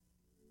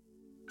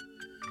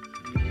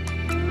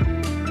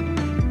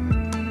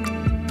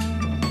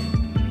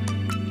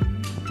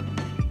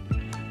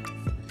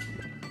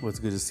it's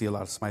good to see a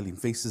lot of smiling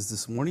faces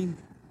this morning.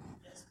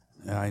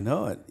 I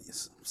know it.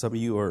 Some of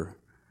you are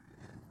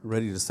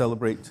ready to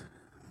celebrate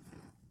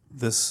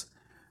this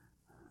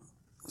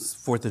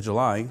 4th of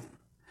July.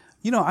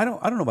 You know, I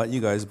don't know about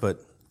you guys,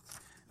 but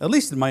at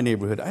least in my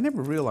neighborhood, I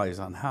never realized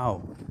on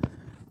how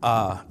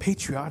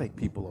patriotic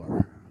people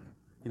are.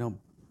 You know,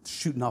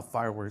 shooting off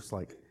fireworks,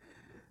 like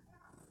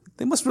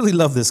they must really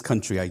love this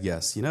country, I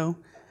guess. You know,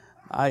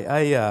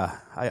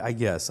 I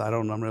guess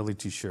I'm really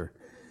too sure.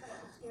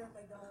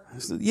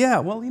 Yeah,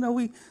 well, you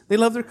know, they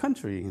love their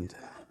country, and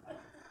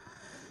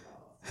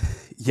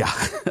yeah.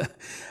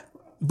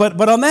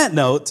 But on that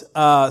note,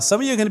 some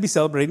of you are going to be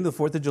celebrating the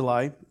 4th of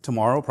July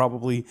tomorrow,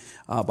 probably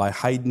by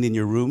hiding in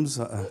your rooms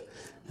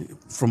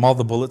from all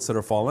the bullets that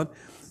are falling.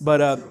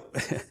 But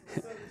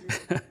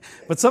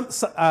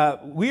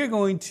we are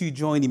going to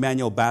join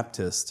Emmanuel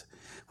Baptist,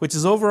 which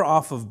is over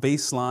off of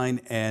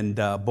Baseline and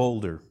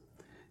Boulder.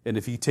 And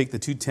if you take the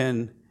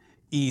 210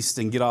 east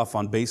and get off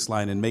on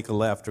Baseline and make a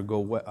left or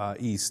go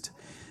east,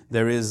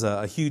 there is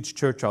a huge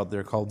church out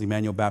there called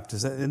Emmanuel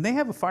Baptist, and they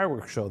have a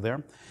fireworks show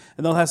there.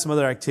 And they'll have some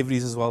other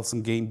activities as well,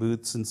 some game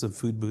booths and some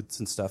food booths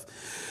and stuff.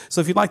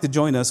 So if you'd like to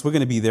join us, we're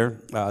going to be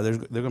there. There's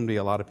going to be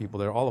a lot of people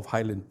there. All of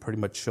Highland pretty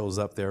much shows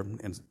up there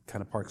and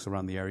kind of parks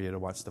around the area to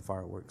watch the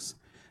fireworks.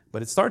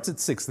 But it starts at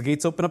 6. The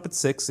gates open up at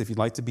 6. If you'd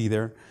like to be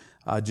there,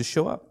 just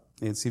show up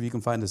and see if you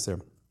can find us there.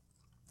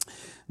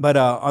 But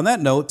on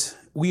that note,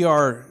 we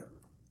are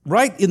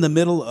right in the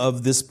middle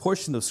of this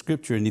portion of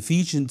Scripture in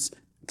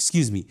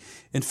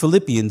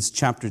Philippians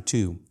chapter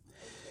 2.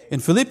 In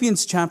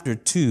Philippians chapter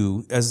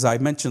 2, as I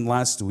mentioned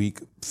last week,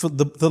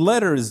 the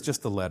letter is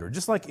just a letter,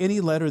 just like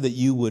any letter that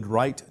you would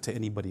write to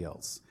anybody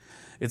else.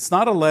 It's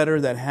not a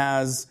letter that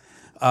has,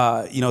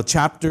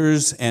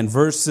 chapters and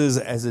verses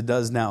as it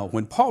does now.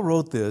 When Paul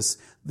wrote this,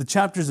 the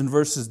chapters and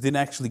verses didn't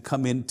actually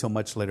come in until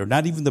much later,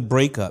 not even the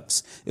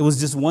breakups. It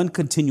was just one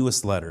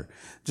continuous letter,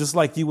 just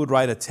like you would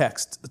write a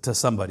text to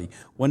somebody,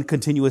 one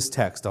continuous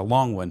text, a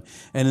long one.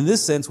 And in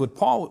this sense, what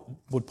Paul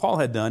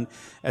had done,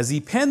 as he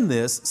penned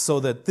this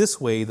so that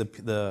this way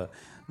the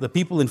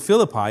people in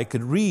Philippi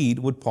could read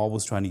what Paul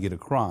was trying to get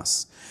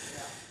across.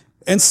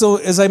 And so,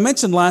 as I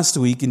mentioned last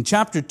week, in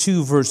chapter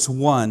 2, verse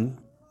 1,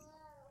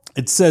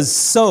 it says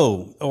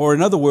so, or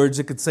in other words,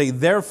 it could say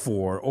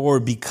therefore, or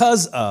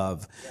because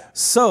of.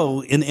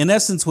 So, in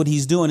essence, what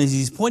he's doing is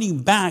he's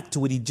pointing back to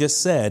what he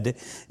just said.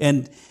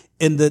 And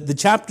the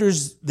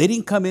chapters, they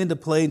didn't come into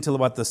play until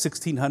about the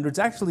 1600s.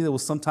 Actually, there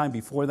was some time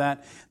before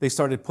that. They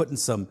started putting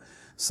some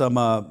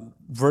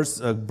verse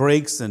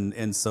breaks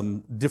and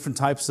some different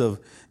types of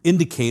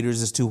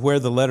indicators as to where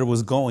the letter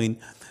was going.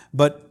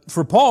 But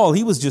for Paul,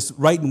 he was just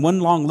writing one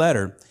long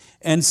letter.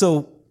 And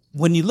so,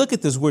 when you look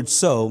at this word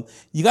so,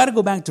 you got to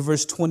go back to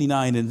verse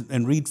 29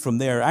 and read from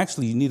there.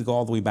 Actually, you need to go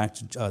all the way back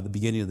to the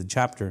beginning of the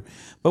chapter.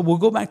 But we'll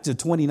go back to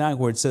 29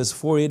 where it says,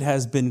 "For it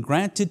has been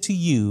granted to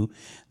you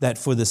that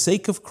for the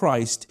sake of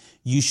Christ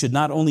you should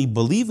not only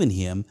believe in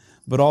him,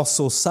 but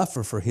also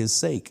suffer for his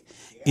sake,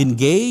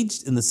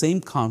 engaged in the same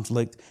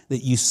conflict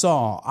that you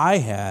saw I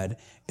had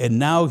and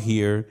now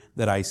hear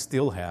that I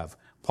still have."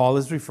 Paul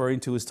is referring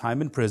to his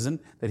time in prison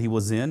that he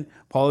was in.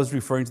 Paul is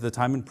referring to the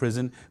time in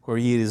prison where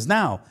he is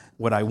now.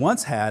 What I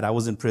once had, I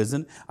was in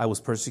prison. I was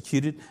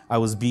persecuted. I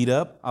was beat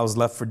up. I was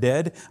left for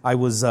dead. I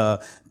was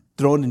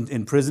thrown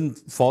in prison,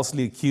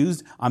 falsely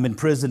accused. I'm in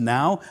prison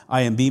now.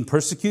 I am being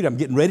persecuted. I'm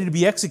getting ready to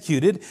be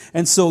executed.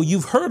 And so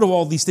you've heard of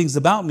all these things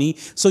about me.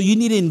 So you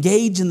need to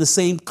engage in the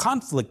same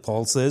conflict,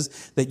 Paul says,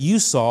 that you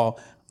saw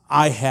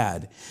I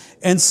had.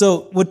 And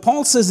so what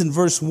Paul says in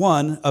verse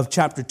 1 of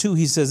chapter 2,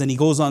 he says, and he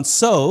goes on,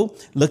 so,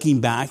 looking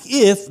back,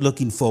 if,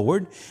 looking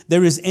forward,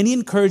 there is any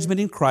encouragement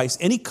in Christ,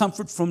 any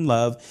comfort from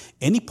love,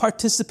 any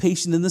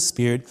participation in the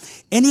Spirit,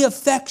 any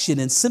affection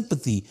and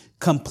sympathy,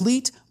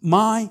 complete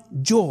my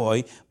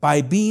joy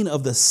by being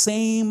of the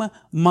same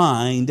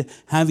mind,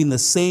 having the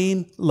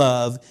same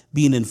love,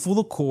 being in full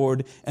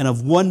accord and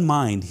of one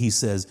mind, he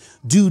says.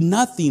 Do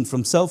nothing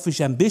from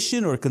selfish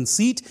ambition or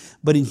conceit,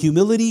 but in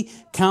humility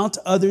count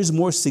others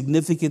more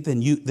significant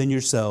than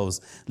yourselves.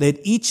 Let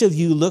each of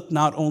you look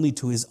not only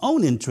to his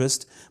own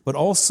interest, but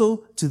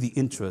also to the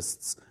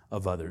interests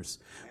of others.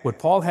 What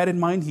Paul had in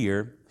mind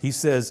here, he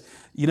says,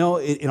 you know,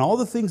 in all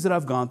the things that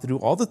I've gone through,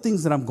 all the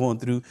things that I'm going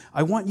through,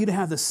 I want you to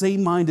have the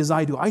same mind as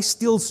I do. I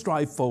still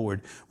strive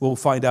forward. We'll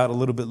find out a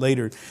little bit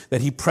later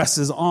that he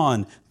presses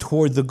on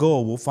toward the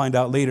goal. We'll find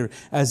out later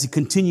as he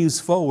continues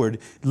forward,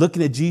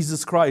 looking at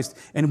Jesus Christ.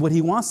 And what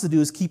he wants to do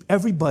is keep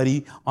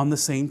everybody on the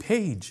same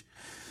page.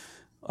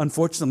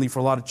 Unfortunately, for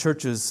a lot of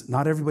churches,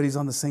 not everybody's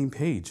on the same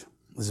page.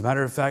 As a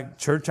matter of fact,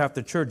 church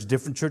after church,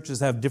 different churches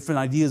have different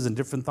ideas and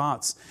different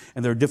thoughts.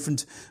 And there are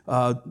different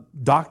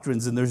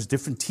doctrines and there's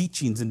different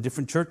teachings in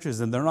different churches.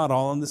 And they're not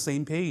all on the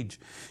same page.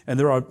 And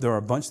there are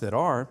a bunch that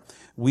are.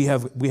 We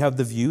have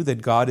the view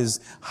that God is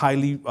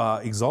highly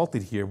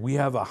exalted here. We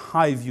have a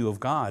high view of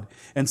God.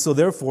 And so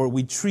therefore,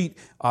 we treat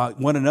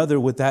one another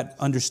with that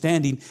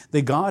understanding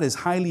that God is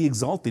highly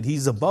exalted.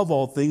 He's above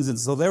all things. And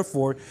so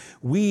therefore,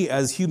 we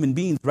as human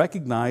beings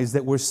recognize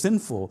that we're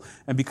sinful.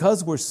 And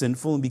because we're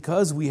sinful and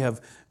because we have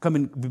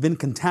have been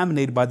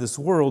contaminated by this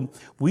world,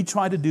 we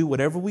try to do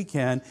whatever we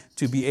can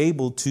to be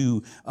able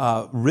to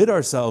rid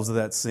ourselves of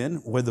that sin,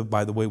 whether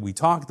by the way we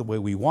talk, the way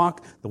we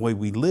walk, the way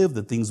we live,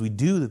 the things we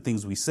do, the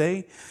things we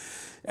say.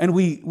 And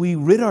we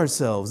rid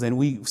ourselves and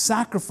we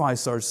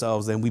sacrifice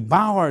ourselves and we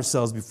bow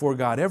ourselves before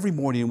God every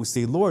morning and we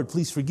say, Lord,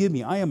 please forgive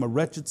me. I am a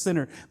wretched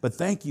sinner, but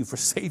thank you for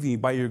saving me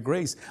by your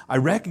grace. I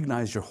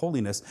recognize your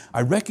holiness.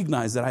 I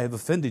recognize that I have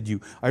offended you.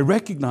 I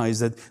recognize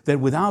that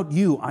without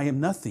you, I am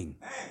nothing.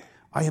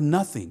 I am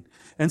nothing.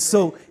 And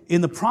so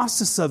in the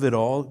process of it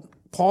all,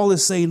 Paul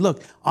is saying,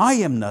 look, I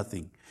am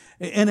nothing.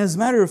 And as a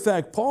matter of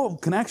fact, Paul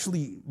can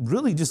actually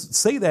really just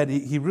say that.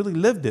 He really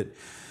lived it.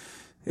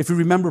 If you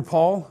remember,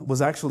 Paul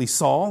was actually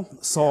Saul.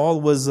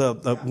 Saul was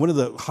one of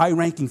the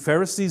high-ranking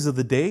Pharisees of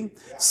the day.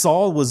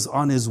 Saul was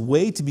on his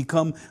way to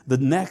become the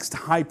next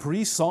high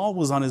priest. Saul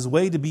was on his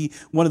way to be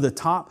one of the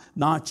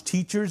top-notch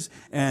teachers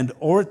and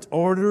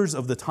orators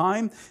of the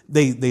time.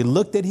 They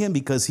looked at him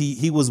because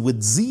he was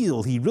with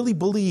zeal. He really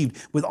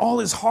believed with all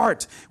his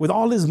heart, with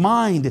all his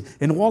mind,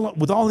 and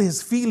with all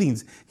his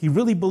feelings. He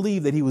really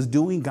believed that he was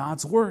doing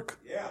God's work.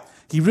 Yeah.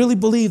 He really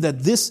believed that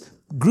this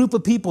group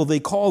of people they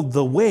called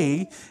the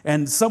Way,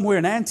 and somewhere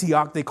in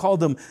Antioch they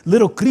called them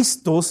little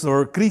Christos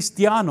or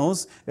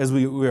Cristianos, as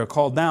we are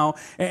called now,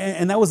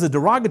 and that was a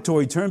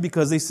derogatory term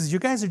because they says, you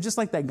guys are just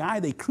like that guy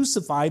they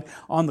crucified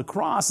on the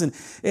cross,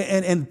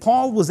 and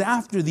Paul was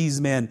after these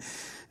men.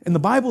 And the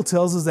Bible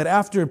tells us that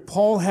after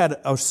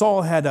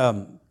Saul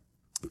had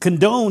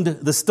condoned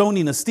the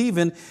stoning of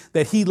Stephen,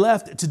 that he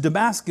left to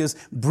Damascus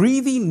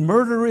breathing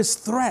murderous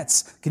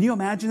threats. Can you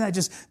imagine that?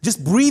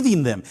 Just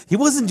breathing them. He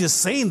wasn't just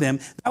saying them.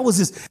 That was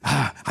just,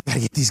 I got to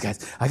get these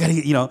guys. I got to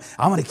get,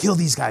 I'm going to kill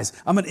these guys.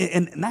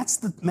 And that's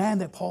the man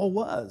that Paul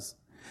was.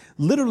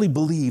 Literally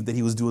believed that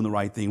he was doing the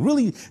right thing.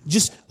 Really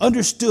just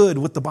understood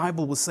what the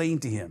Bible was saying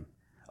to him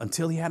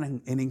until he had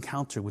an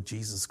encounter with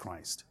Jesus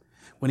Christ.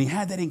 When he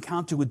had that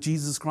encounter with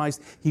Jesus Christ,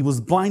 he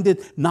was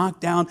blinded, knocked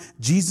down.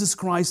 Jesus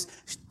Christ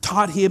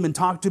taught him and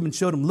talked to him and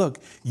showed him, look,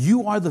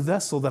 you are the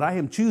vessel that I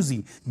am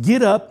choosing.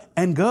 Get up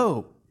and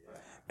go.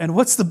 And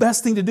what's the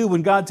best thing to do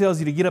when God tells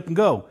you to get up and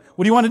go?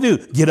 What do you want to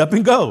do? Get up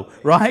and go,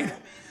 right?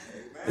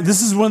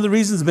 This is one of the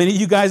reasons many of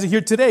you guys are here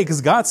today,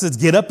 because God says,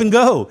 get up and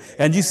go.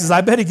 And you says,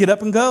 I better get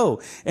up and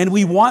go. And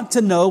we want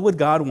to know what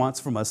God wants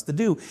from us to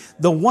do.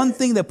 The one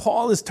thing that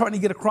Paul is trying to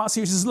get across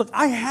here, he says, look,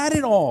 I had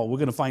it all. We're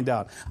going to find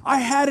out. I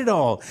had it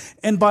all.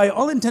 And by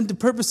all intended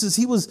purposes,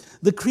 he was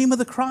the cream of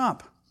the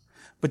crop.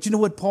 But you know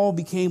what? Paul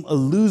became a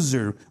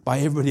loser by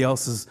everybody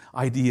else's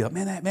idea.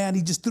 Man, that man,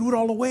 he just threw it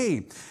all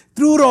away.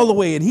 Threw it all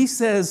away. And he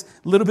says,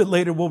 a little bit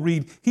later we'll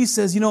read, he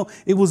says,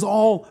 it was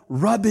all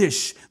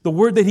rubbish. The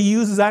word that he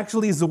uses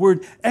actually is the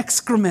word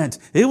excrement.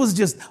 It was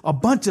just a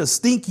bunch of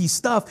stinky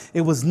stuff.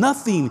 It was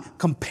nothing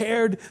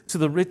compared to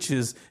the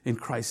riches in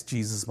Christ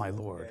Jesus, my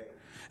Lord.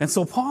 And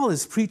so Paul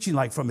is preaching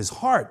like from his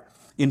heart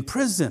in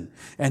prison.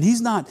 And he's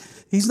not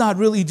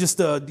really just,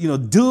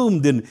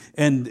 doomed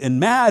and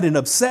mad and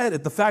upset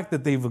at the fact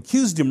that they've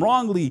accused him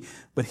wrongly.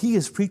 But he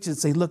is preaching and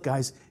saying, look,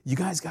 guys, you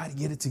guys got to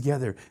get it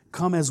together.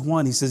 Come as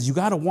one. He says, you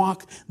got to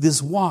walk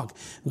this walk.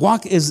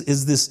 Walk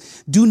is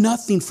this, do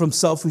nothing from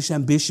selfish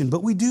ambition,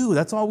 but we do.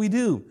 That's all we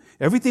do.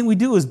 Everything we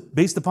do is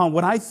based upon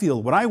what I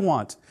feel, what I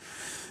want.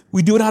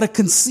 We do it out of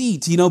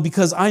conceit,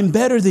 because I'm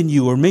better than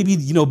you, or maybe,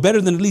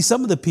 better than at least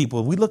some of the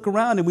people. We look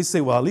around and we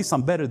say, well, at least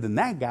I'm better than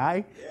that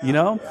guy,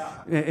 And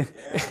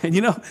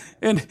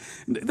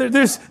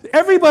there's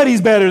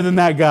everybody's better than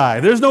that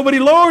guy. There's nobody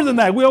lower than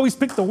that. We always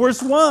pick the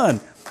worst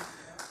one.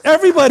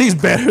 Everybody's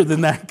better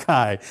than that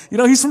guy.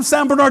 He's from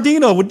San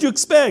Bernardino. What'd you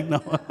expect?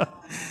 No.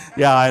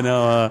 Yeah, I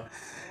know.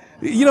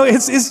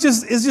 It's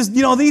just,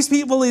 these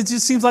people, it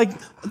just seems like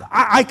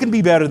I can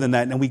be better than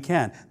that, and we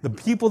can. The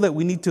person that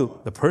we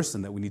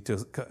need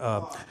to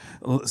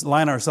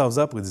line ourselves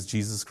up with is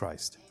Jesus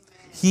Christ.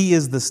 He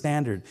is the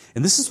standard.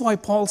 And this is why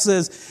Paul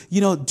says,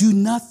 do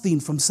nothing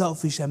from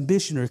selfish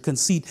ambition or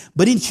conceit,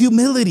 but in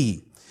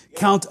humility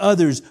count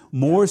others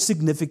more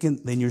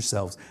significant than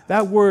yourselves.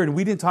 That word,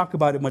 we didn't talk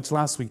about it much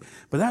last week,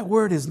 but that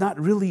word is not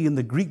really in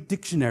the Greek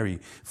dictionary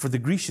for the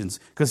Grecians,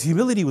 because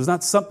humility was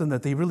not something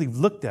that they really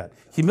looked at.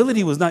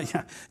 Humility was not,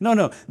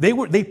 no.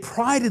 They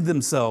prided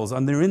themselves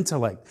on their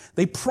intellect.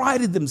 They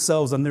prided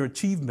themselves on their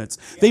achievements.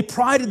 They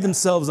prided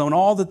themselves on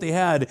all that they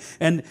had.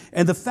 And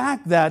the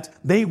fact that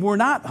they were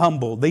not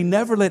humble, they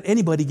never let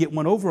anybody get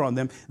one over on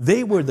them.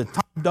 They were the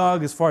top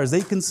dog as far as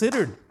they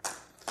considered.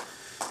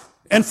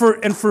 And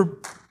for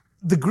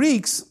the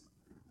Greeks,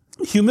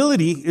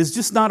 humility is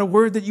just not a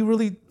word that you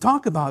really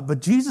talk about. But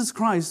Jesus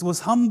Christ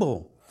was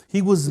humble.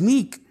 He was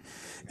meek.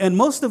 And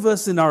most of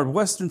us in our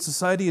Western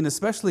society, and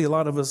especially a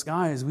lot of us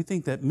guys, we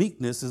think that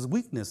meekness is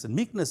weakness. And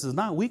meekness is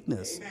not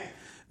weakness. Amen.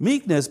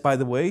 Meekness, by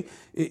the way,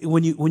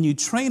 when you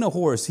train a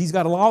horse, he's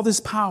got all this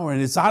power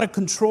and it's out of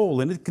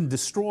control and it can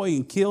destroy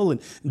and kill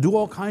and do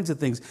all kinds of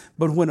things.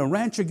 But when a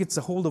rancher gets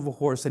a hold of a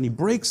horse and he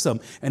breaks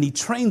them and he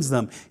trains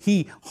them,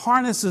 he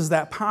harnesses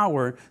that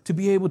power to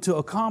be able to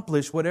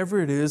accomplish whatever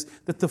it is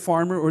that the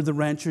farmer or the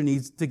rancher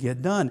needs to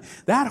get done.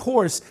 That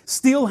horse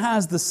still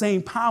has the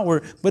same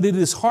power, but it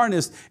is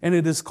harnessed, and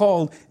it is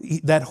called,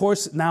 that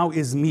horse now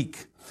is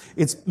meek.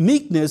 Its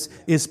meekness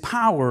is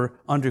power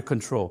under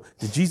control.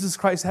 Did Jesus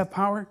Christ have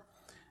power?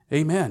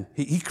 Amen.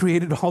 He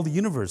created all the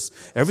universe.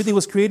 Everything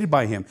was created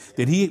by him.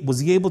 Was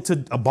he able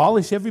to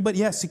abolish everybody?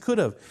 Yes, he could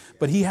have.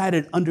 But he had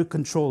it under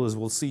control, as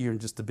we'll see here in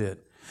just a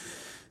bit.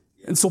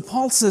 And so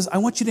Paul says, I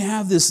want you to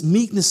have this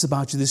meekness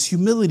about you, this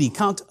humility.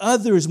 Count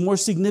others more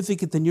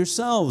significant than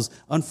yourselves.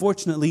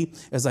 Unfortunately,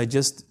 as I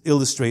just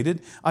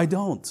illustrated, I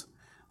don't.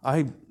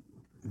 I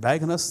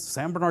bagging us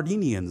San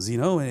Bernardinians,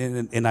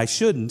 and I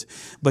shouldn't.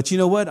 But you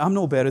know what? I'm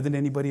no better than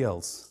anybody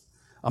else.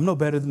 I'm no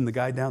better than the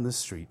guy down the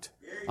street.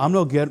 I'm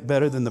no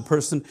better than the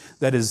person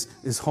that is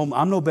home.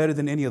 I'm no better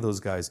than any of those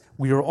guys.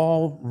 We are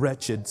all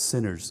wretched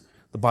sinners,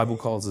 the Bible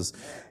calls us.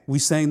 We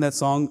sang that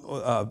song,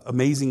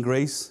 Amazing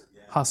Grace.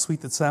 How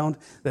sweet that sound.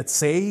 That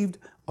saved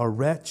a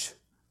wretch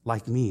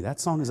like me.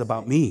 That song is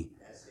about me.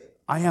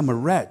 I am a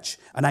wretch,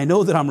 and I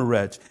know that I'm a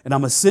wretch, and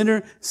I'm a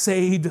sinner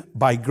saved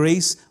by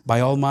grace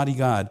by Almighty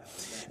God.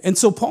 And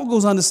so Paul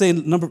goes on to say,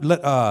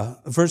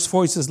 verse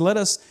 4, he says,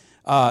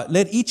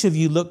 let each of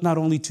you look not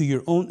only to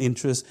your own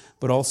interests,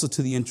 but also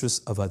to the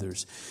interests of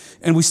others.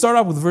 And we start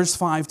out with verse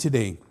 5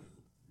 today.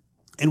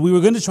 And we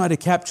were going to try to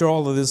capture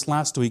all of this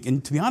last week.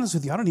 And to be honest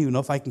with you, I don't even know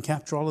if I can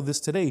capture all of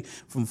this today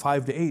from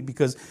 5 to 8,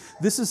 because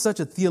this is such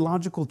a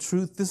theological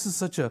truth. This is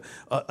such a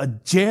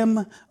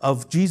gem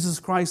of Jesus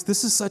Christ.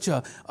 This is such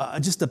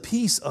just a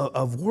piece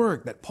of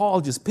work that Paul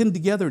just pinned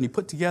together and he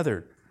put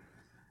together.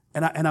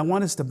 And I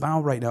want us to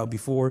bow right now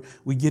before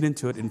we get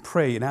into it and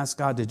pray and ask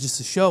God to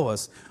show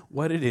us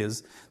what it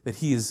is that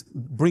he is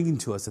bringing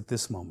to us at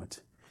this moment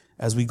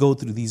as we go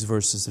through these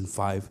verses in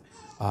 5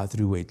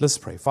 through 8. Let's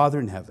pray. Father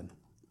in heaven,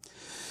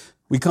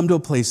 we come to a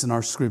place in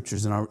our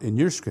scriptures, in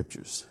your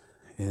scriptures,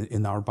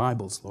 in our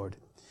Bibles, Lord,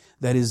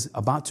 that is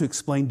about to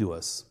explain to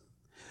us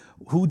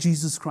who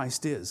Jesus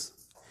Christ is.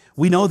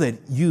 We know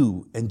that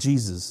you and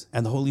Jesus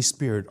and the Holy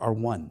Spirit are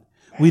one.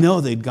 We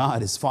know that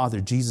God is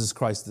Father, Jesus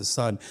Christ the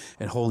Son,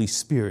 and Holy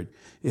Spirit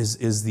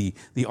is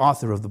the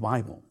author of the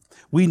Bible.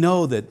 We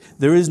know that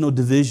there is no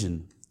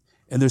division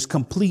and there's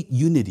complete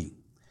unity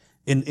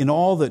in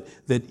all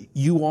that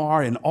you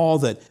are and all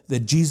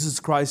that Jesus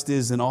Christ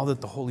is and all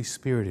that the Holy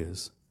Spirit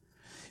is.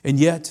 And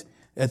yet,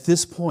 at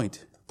this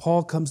point,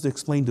 Paul comes to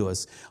explain to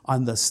us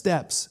on the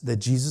steps that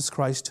Jesus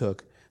Christ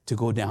took to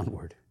go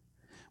downward.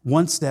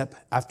 One step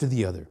after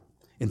the other,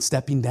 in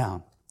stepping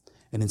down,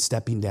 and in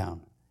stepping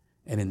down,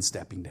 and in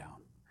stepping down,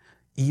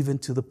 even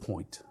to the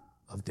point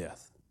of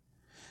death.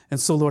 And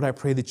so, Lord, I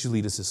pray that you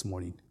lead us this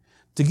morning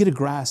to get a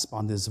grasp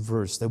on this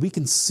verse, that we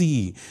can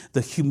see the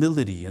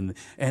humility and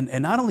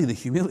not only the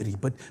humility,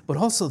 but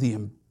also the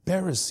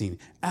embarrassing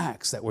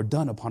acts that were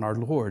done upon our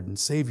Lord and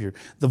Savior,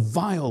 the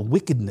vile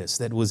wickedness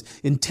that was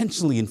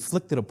intentionally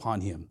inflicted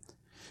upon him,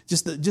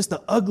 just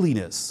the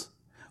ugliness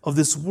of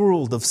this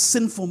world of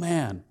sinful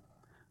man,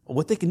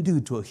 what they can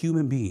do to a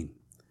human being,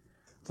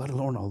 let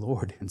alone our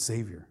Lord and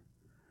Savior.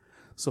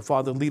 So,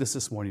 Father, lead us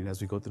this morning as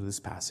we go through this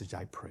passage,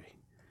 I pray.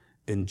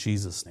 In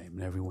Jesus' name.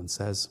 And everyone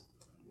says,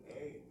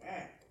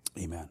 Amen.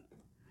 Amen.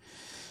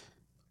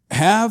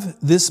 Have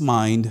this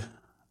mind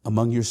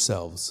among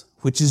yourselves,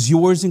 which is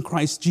yours in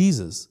Christ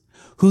Jesus,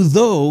 who,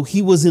 though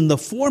he was in the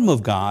form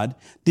of God,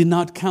 did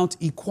not count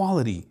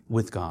equality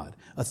with God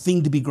a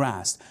thing to be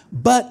grasped,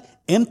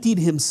 but emptied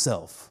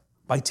himself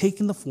by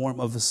taking the form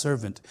of a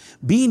servant,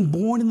 being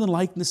born in the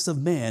likeness of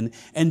man,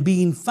 and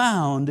being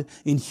found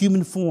in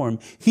human form,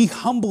 he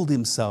humbled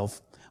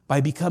himself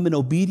by becoming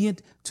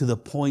obedient to the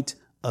point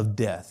of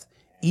death,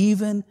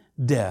 even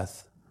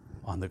death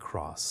on the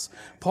cross.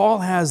 Paul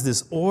has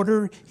this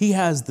order, he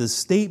has this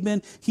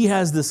statement, he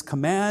has this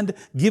command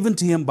given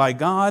to him by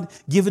God,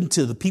 given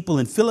to the people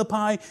in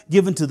Philippi,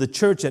 given to the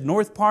church at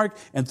North Park,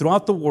 and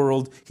throughout the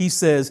world. He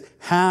says,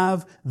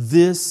 have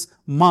this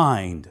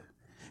mind.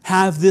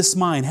 Have this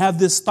mind, have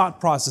this thought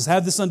process,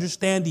 have this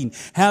understanding,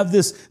 have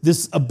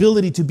this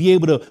ability to be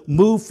able to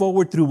move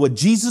forward through what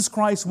Jesus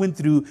Christ went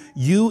through.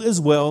 You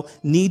as well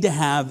need to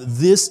have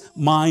this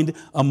mind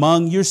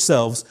among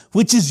yourselves,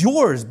 which is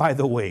yours, by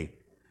the way.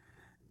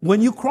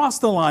 When you cross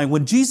the line,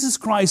 when Jesus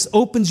Christ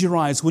opens your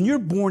eyes, when you're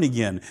born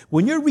again,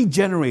 when you're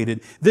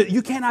regenerated,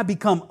 you cannot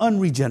become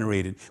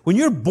unregenerated. When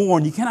you're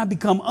born, you cannot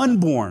become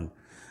unborn.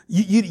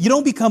 You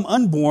don't become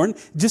unborn,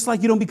 just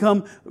like you don't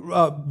become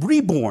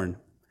reborn.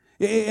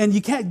 And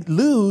you can't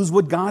lose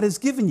what God has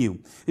given you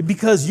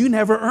because you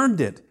never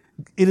earned it.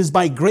 It is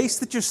by grace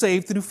that you're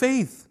saved through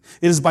faith.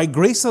 It is by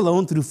grace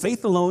alone, through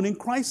faith alone, in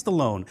Christ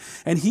alone.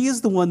 And he is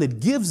the one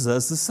that gives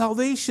us the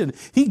salvation.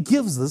 He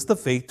gives us the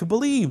faith to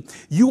believe.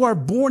 You are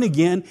born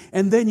again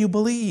and then you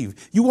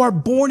believe. You are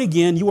born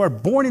again. You are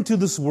born into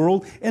this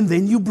world and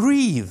then you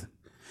breathe.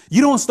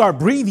 You don't start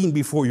breathing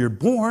before you're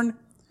born.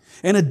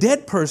 And a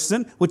dead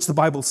person, which the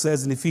Bible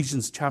says in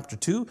Ephesians chapter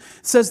 2,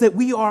 says that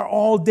we are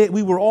all dead.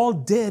 We were all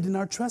dead in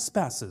our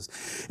trespasses.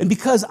 And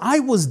because I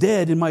was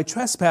dead in my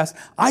trespass,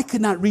 I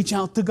could not reach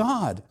out to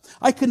God.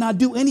 I could not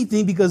do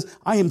anything because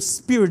I am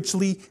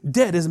spiritually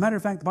dead. As a matter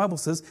of fact, the Bible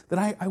says that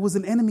I was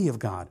an enemy of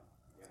God.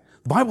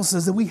 The Bible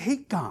says that we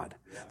hate God.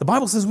 The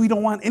Bible says we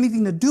don't want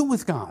anything to do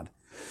with God.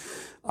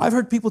 I've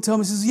heard people tell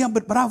me, says, yeah,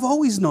 but I've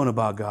always known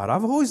about God.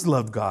 I've always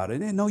loved God.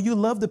 And no, you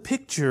love the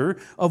picture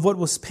of what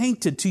was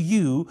painted to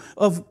you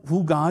of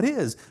who God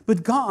is.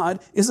 But God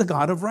is a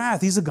God of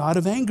wrath. He's a God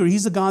of anger.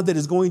 He's a God that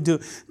is going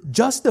to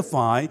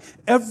justify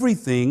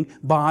everything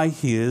by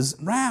His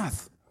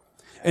wrath.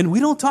 And we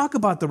don't talk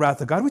about the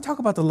wrath of God. We talk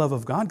about the love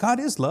of God. God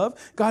is love.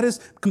 God is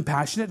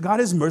compassionate. God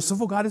is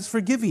merciful. God is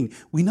forgiving.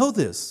 We know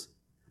this.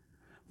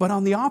 But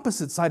on the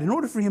opposite side, in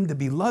order for Him to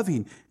be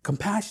loving,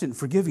 compassionate,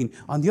 forgiving,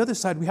 on the other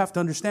side, we have to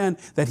understand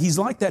that He's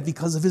like that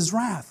because of His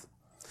wrath.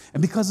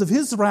 And because of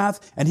His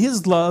wrath and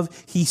His love,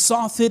 He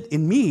saw fit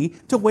in me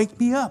to wake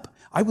me up.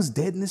 I was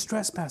dead in His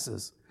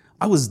trespasses.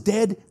 I was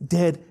dead.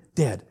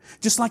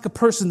 Just like a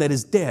person that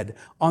is dead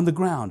on the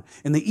ground.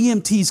 And the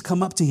EMTs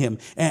come up to him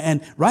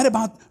and right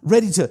about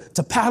ready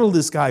to paddle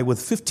this guy with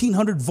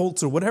 1,500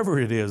 volts or whatever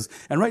it is.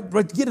 And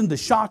right get into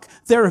shock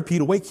therapy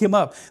to wake him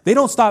up. They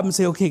don't stop and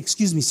say, okay,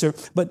 excuse me, sir,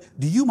 but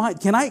do you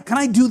mind? Can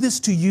I do this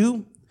to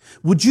you?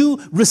 Would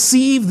you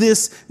receive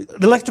this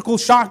electrical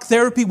shock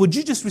therapy? Would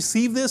you just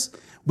receive this?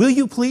 Will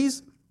you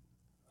please?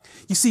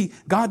 You see,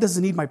 God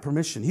doesn't need my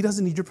permission. He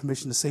doesn't need your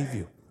permission to save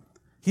you.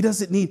 He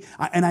doesn't need,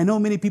 and I know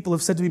many people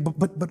have said to me,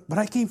 but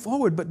I came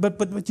forward,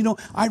 but you know,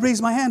 I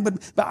raised my hand,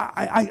 but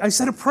I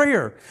said a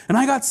prayer, and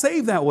I got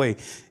saved that way.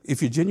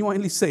 If you're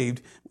genuinely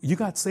saved, you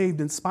got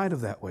saved in spite of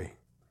that way.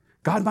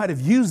 God might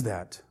have used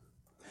that,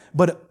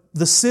 but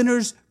the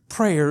sinner's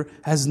prayer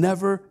has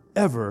never,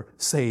 ever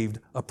saved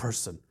a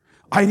person.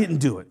 I didn't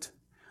do it.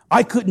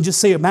 I couldn't just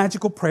say a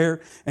magical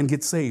prayer and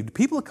get saved.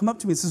 People come up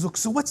to me and say,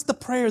 so what's the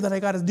prayer that I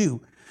got to do?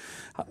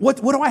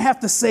 What do I have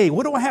to say?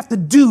 What do I have to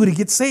do to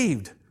get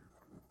saved?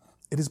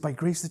 It is by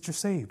grace that you're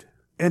saved.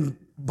 And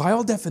by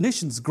all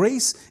definitions,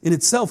 grace in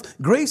itself,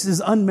 grace is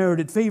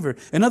unmerited favor.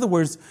 In other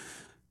words,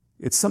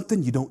 it's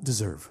something you don't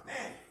deserve.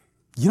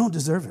 You don't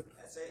deserve it.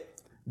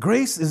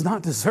 Grace is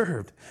not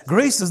deserved.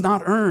 Grace is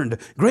not earned.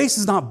 Grace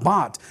is not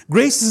bought.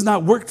 Grace is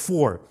not worked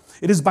for.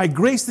 It is by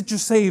grace that you're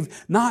saved,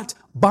 not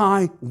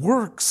by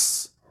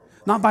works.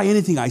 Not by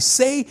anything I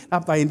say,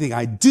 not by anything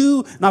I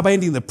do, not by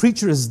anything the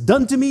preacher has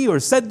done to me or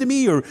said to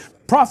me or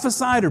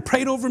prophesied or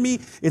prayed over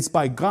me. It's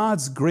by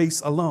God's grace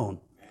alone.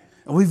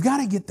 And we've got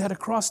to get that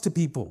across to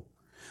people.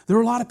 There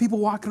are a lot of people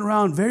walking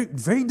around very,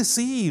 very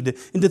deceived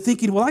into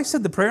thinking, well, I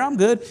said the prayer, I'm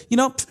good. You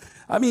know,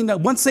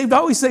 once saved,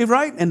 always saved,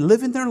 right? And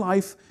living their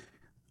life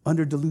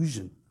under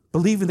delusion,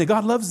 believing that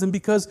God loves them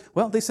because,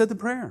 well, they said the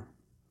prayer.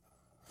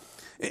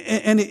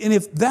 And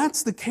if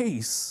that's the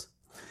case,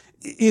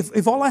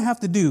 if all I have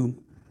to do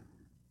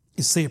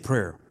is say a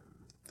prayer,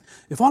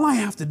 if all I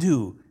have to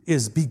do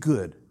is be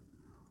good,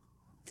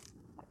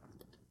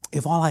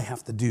 if all I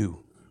have to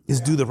do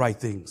is do the right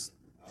things,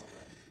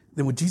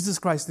 then what Jesus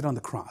Christ did on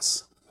the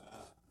cross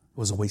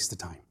was a waste of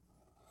time.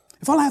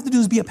 If all I have to do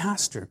is be a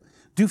pastor,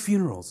 do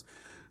funerals,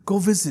 go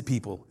visit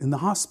people in the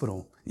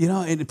hospital,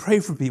 and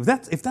pray for people,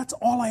 if that's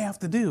all I have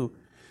to do,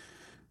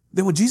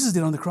 then what Jesus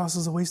did on the cross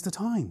was a waste of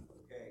time.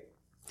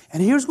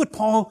 And here's what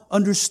Paul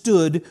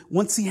understood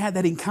once he had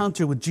that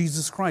encounter with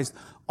Jesus Christ.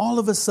 All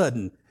of a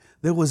sudden,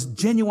 there was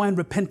genuine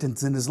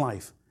repentance in his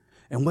life.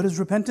 And what is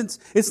repentance?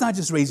 It's not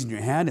just raising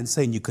your hand and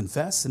saying you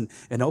confess and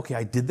okay,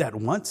 I did that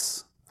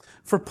once.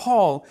 For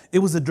Paul, it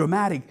was a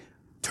dramatic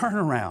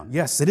turnaround.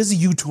 Yes, it is a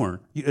U-turn.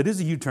 It is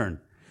a U-turn.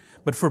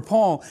 But for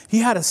Paul, he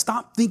had to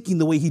stop thinking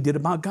the way he did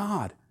about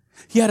God.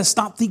 He had to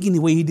stop thinking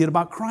the way he did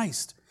about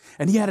Christ.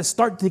 And he had to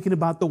start thinking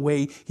about the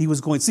way he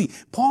was going. See,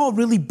 Paul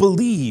really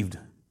believed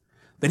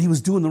that he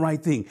was doing the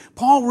right thing.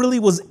 Paul really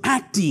was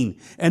acting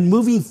and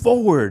moving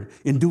forward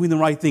in doing the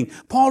right thing.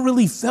 Paul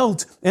really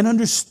felt and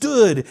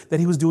understood that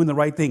he was doing the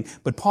right thing.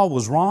 But Paul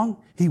was wrong,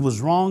 he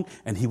was wrong,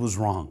 and he was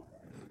wrong.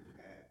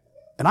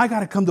 And I got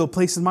to come to a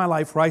place in my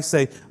life where I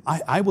say,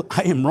 I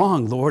am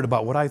wrong, Lord,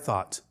 about what I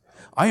thought.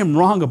 I am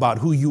wrong about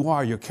who you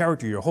are, your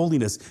character, your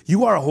holiness.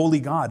 You are a holy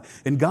God,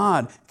 and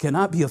God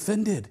cannot be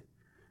offended.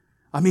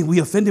 We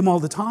offend him all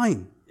the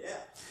time.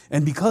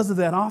 And because of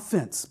that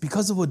offense,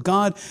 because of what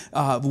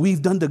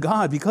we've done to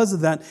God, because of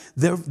that,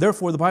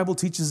 therefore the Bible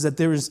teaches that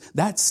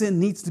that sin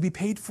needs to be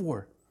paid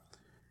for.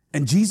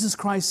 And Jesus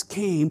Christ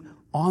came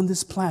on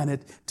this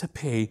planet to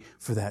pay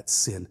for that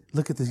sin.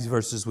 Look at these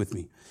verses with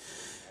me.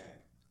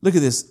 Look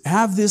at this.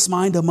 Have this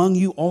mind among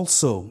you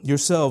also,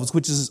 yourselves,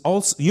 which is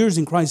also yours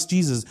in Christ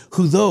Jesus,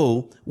 who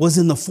though was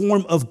in the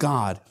form of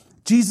God.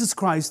 Jesus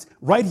Christ,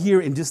 right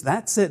here in just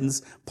that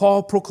sentence,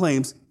 Paul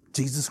proclaims,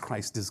 Jesus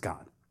Christ is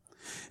God.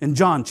 In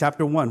John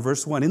chapter 1,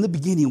 verse 1, in the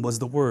beginning was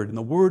the Word, and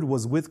the Word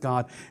was with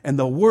God, and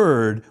the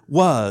Word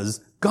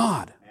was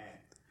God.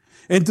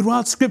 And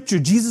throughout Scripture,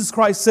 Jesus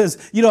Christ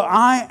says,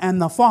 I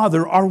and the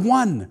Father are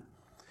one.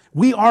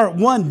 We are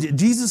one.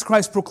 Jesus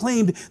Christ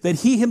proclaimed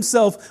that he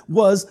himself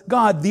was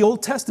God. The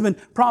Old Testament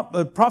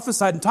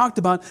prophesied and talked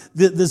about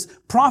this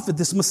prophet,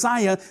 this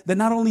Messiah, that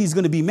not only is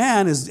going to be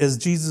man, as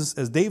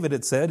David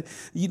had said,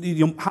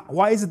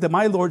 why is it that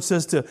my Lord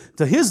says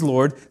to his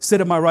Lord,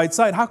 sit at my right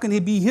side? How can he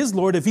be his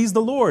Lord if he's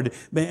the Lord,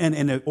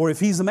 or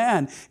if he's a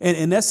man? And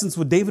in essence,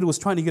 what David was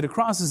trying to get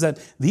across is that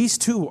these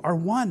two are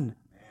one.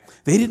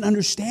 They didn't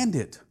understand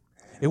it.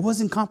 It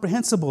wasn't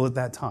comprehensible at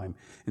that time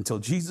until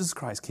Jesus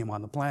Christ came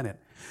on the planet.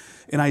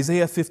 In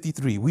Isaiah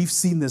 53, we've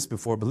seen this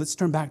before, but let's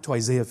turn back to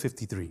Isaiah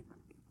 53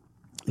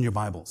 in your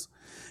Bibles.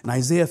 In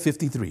Isaiah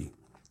 53,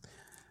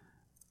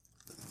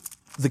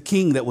 the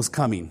king that was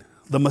coming,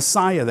 the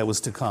Messiah that was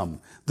to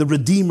come, the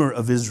Redeemer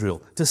of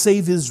Israel, to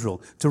save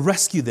Israel, to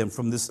rescue them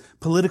from this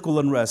political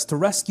unrest, to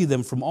rescue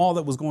them from all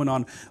that was going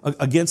on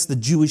against the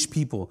Jewish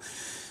people.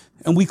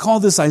 And we call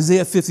this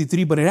Isaiah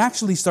 53, but it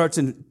actually starts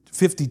in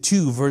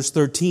 52, verse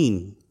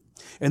 13.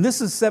 And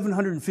this is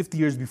 750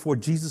 years before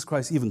Jesus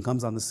Christ even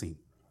comes on the scene.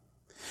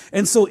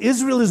 And so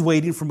Israel is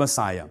waiting for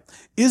Messiah.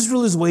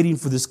 Israel is waiting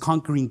for this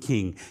conquering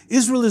king.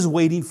 Israel is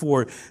waiting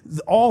for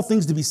all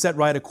things to be set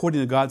right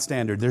according to God's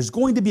standard. There's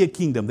going to be a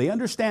kingdom. They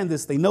understand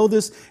this, they know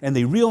this, and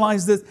they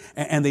realize this,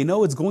 and they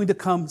know it's going to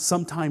come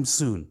sometime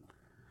soon.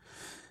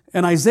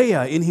 And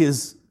Isaiah, in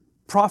his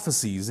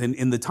prophecies and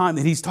in the time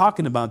that he's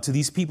talking about to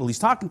these people, he's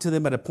talking to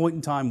them at a point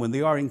in time when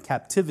they are in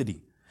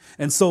captivity.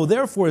 And so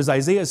therefore, as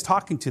Isaiah is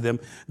talking to them,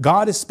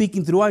 God is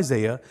speaking through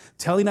Isaiah,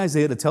 telling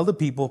Isaiah to tell the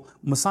people,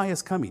 Messiah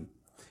is coming.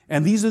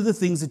 And these are the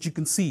things that you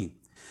can see.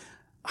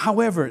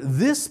 However,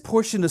 this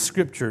portion of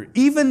Scripture,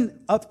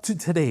 even up to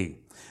today,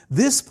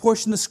 this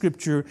portion of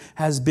Scripture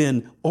has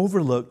been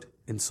overlooked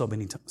in so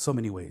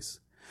many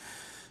ways.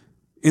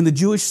 In the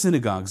Jewish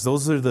synagogues,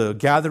 those are the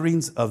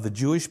gatherings of the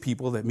Jewish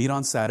people that meet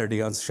on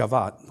Saturday, on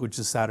Shabbat, which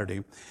is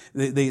Saturday.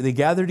 They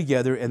gather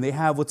together and they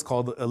have what's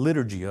called a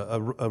liturgy, a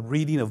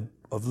reading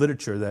of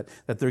literature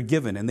that they're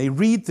given. And they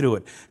read through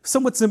it,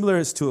 somewhat similar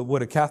as to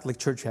what a Catholic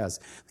church has.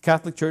 The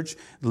Catholic church,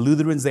 the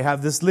Lutherans, they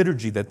have this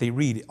liturgy that they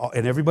read,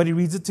 and everybody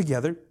reads it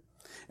together.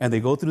 And they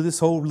go through this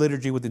whole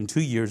liturgy within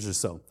 2 years or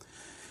so.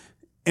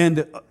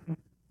 And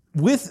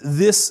with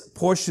this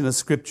portion of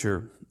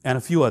Scripture and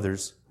a few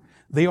others,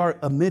 they are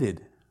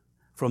omitted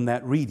from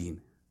that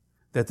reading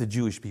that the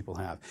Jewish people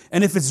have.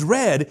 And if it's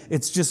read,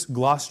 it's just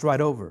glossed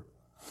right over.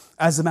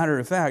 As a matter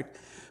of fact,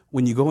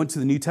 when you go into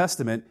the New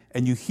Testament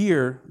and you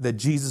hear that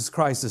Jesus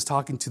Christ is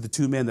talking to the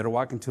two men that are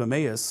walking to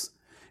Emmaus,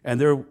 and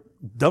they're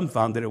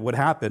dumbfounded at what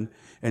happened,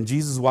 and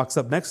Jesus walks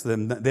up next to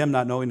them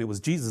not knowing it was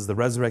Jesus, the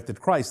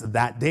resurrected Christ,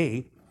 that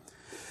day,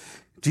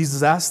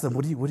 Jesus asked them,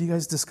 what are you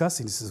guys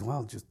discussing? He says,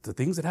 well, just the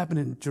things that happened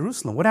in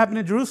Jerusalem. What happened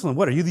in Jerusalem?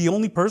 What, are you the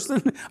only person?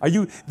 Did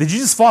you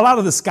just fall out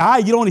of the sky?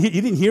 You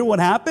didn't hear what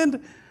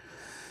happened?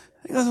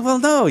 He goes, well,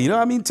 no,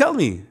 tell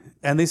me.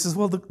 And they says,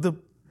 well, the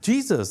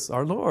Jesus,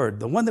 our Lord,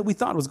 the one that we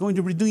thought was going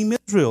to redeem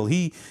Israel,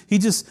 they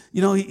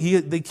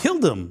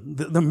killed him.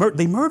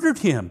 They murdered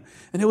him.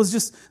 And it was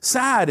just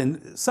sad.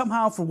 And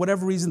somehow, for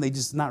whatever reason, they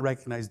just not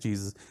recognize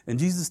Jesus. And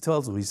Jesus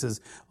tells them, he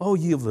says, oh,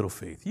 ye of little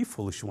faith, you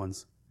foolish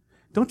ones.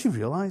 Don't you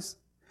realize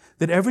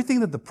that everything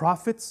that the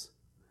prophets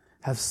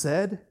have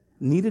said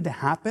needed to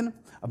happen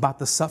about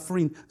the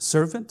suffering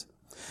servant?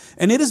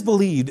 And it is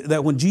believed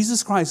that when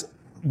Jesus Christ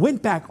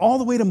went back all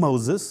the way to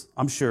Moses,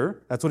 I'm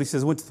sure, that's what he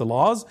says, went to the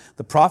laws,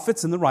 the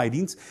prophets, and the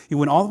writings. He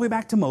went all the way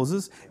back to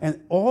Moses,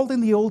 and all in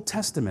the Old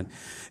Testament.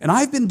 And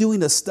I've been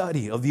doing a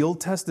study of the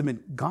Old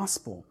Testament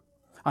gospel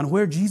on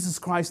where Jesus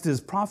Christ is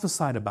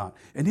prophesied about.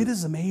 And it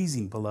is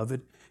amazing,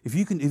 beloved. If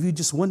you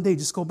just one day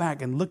just go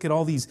back and look at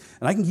all these,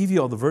 and I can give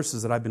you all the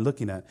verses that I've been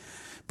looking at.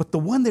 But the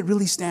one that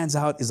really stands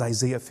out is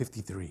Isaiah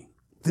 53.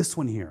 This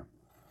one here.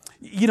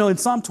 In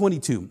Psalm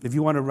 22, if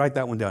you want to write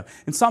that one down.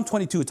 In Psalm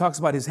 22, it talks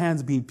about his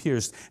hands being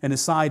pierced and his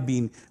side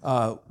being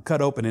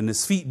cut open and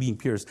his feet being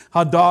pierced.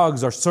 How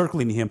dogs are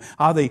circling him.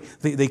 How they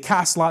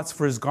cast lots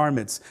for his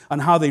garments.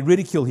 And how they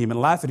ridicule him and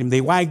laugh at him.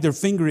 They wag their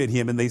finger at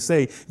him and they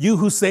say, you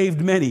who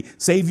saved many,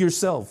 save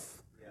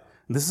yourself. Yeah.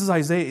 This is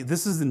Isaiah.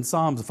 This is in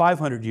Psalms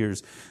 500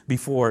 years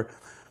before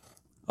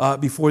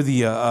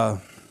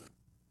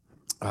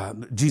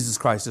Jesus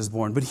Christ is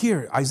born. But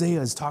here,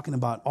 Isaiah is talking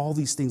about all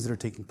these things that are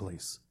taking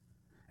place.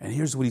 And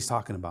here's what he's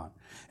talking about.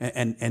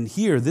 And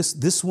here,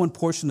 this one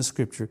portion of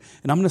Scripture,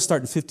 and I'm going to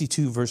start in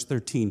 52, verse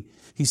 13.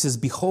 He says,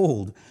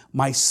 behold,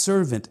 my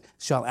servant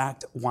shall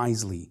act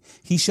wisely.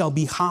 He shall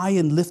be high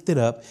and lifted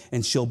up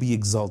and shall be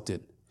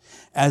exalted.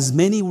 As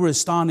many were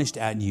astonished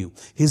at you.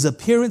 His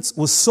appearance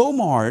was so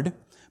marred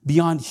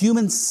beyond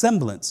human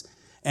semblance,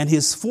 and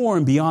his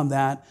form beyond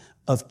that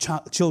of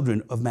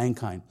children of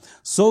mankind.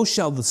 So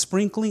shall he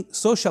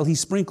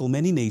sprinkle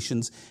many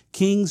nations.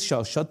 Kings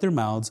shall shut their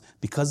mouths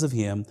because of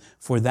him.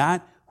 For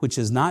that which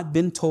has not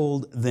been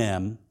told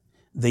them,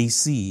 they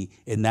see,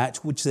 and that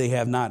which they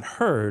have not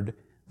heard,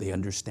 they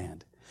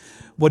understand.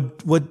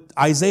 What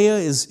Isaiah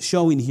is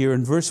showing here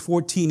in verse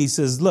 14, he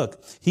says,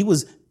 look,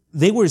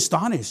 they were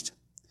astonished,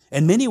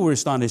 and many were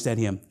astonished at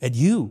him, at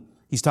you.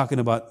 He's talking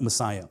about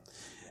Messiah.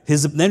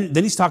 Then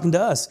he's talking to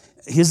us.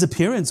 His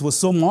appearance was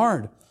so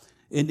marred.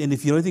 And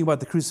if you know anything about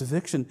the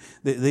crucifixion,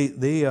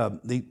 they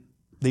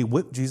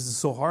whipped Jesus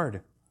so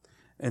hard.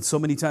 And so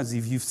many times,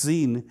 if you've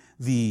seen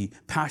The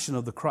Passion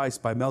of the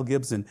Christ by Mel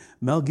Gibson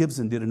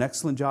did an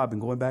excellent job in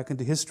going back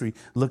into history,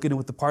 looking at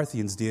what the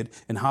Parthians did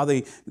and how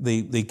they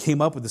came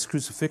up with this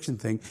crucifixion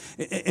thing.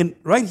 And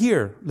right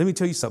here, let me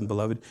tell you something,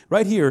 beloved.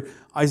 Right here,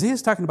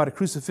 Isaiah's talking about a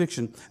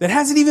crucifixion that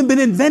hasn't even been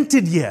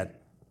invented yet.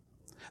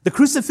 The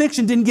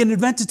crucifixion didn't get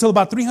invented until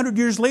about 300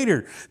 years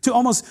later. To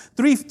almost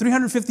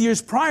 350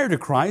 years prior to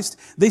Christ,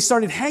 they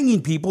started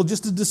hanging people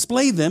just to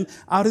display them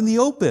out in the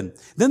open.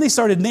 Then they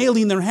started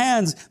nailing their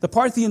hands. The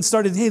Parthians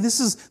started, hey, this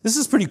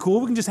is pretty cool.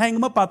 We can just hang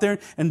them up out there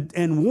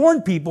and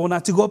warn people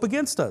not to go up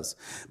against us.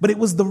 But it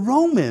was the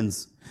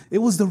Romans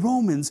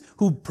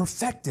who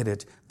perfected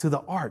it to the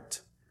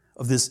art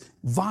of this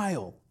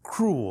vile,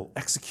 cruel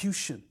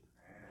execution.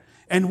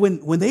 And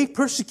when they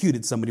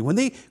persecuted somebody, when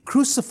they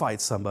crucified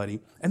somebody,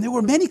 and there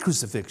were many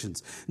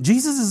crucifixions,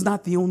 Jesus is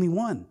not the only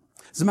one.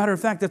 As a matter of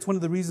fact, that's one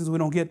of the reasons we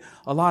don't get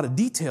a lot of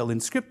detail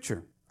in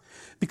Scripture.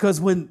 Because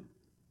when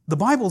the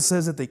Bible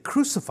says that they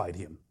crucified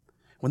him,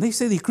 when they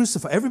say they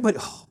crucified, everybody,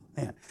 oh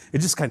man, it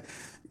just kind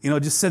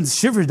of, just sends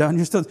shivers down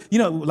your spine.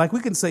 Like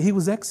we can say he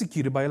was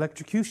executed by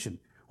electrocution.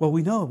 Well,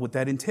 we know what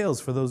that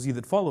entails for those of you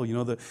that follow,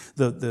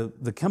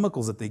 the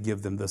chemicals that they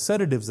give them, the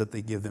sedatives that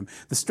they give them,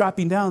 the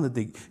strapping down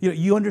that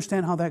you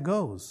understand how that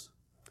goes.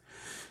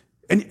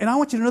 And I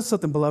want you to know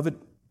something, beloved,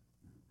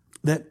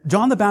 that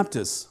John the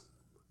Baptist,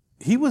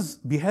 he was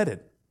beheaded.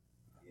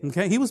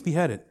 Okay, he was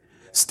beheaded.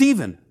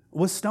 Stephen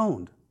was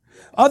stoned.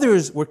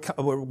 Others were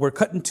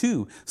cut in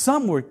two.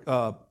 Some were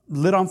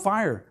lit on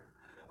fire.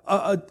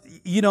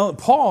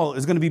 Paul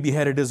is going to be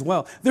beheaded as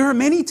well. There are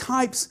many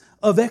types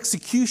of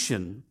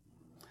execution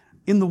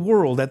in the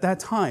world at that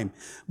time.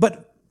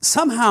 But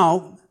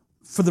somehow,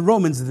 for the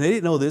Romans, and they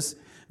didn't know this,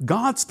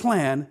 God's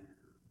plan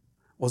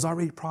was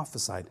already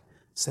prophesied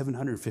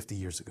 750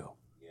 years ago.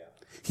 Yeah.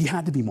 He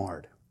had to be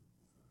marred.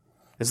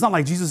 It's not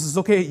like Jesus says,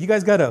 okay,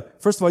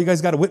 first of all, you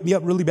guys got to whip me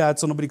up really bad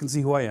so nobody can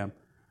see who I am.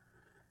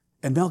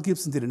 And Mel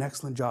Gibson did an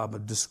excellent job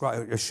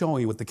of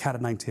showing what the cat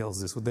of nine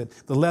tails is, with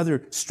the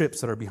leather strips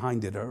that are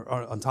behind it or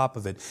on top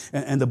of it,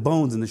 and the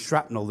bones and the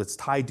shrapnel that's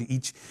tied to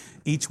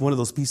each one of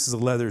those pieces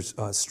of leather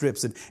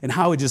strips, and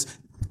how it just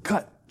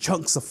cut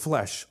chunks of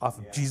flesh off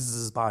of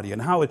Jesus' body,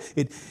 and how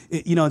it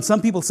and some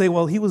people say,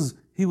 well, he was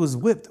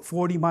whipped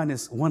 40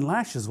 minus 1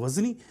 lashes,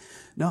 wasn't he?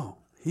 No,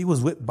 he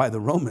was whipped by the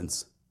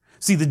Romans.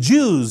 See, the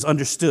Jews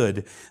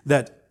understood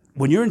that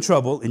when you're in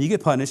trouble and you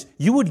get punished,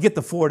 you would get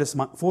the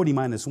 40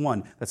 minus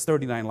 1. That's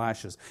 39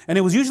 lashes. And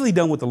it was usually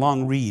done with the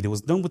long reed. It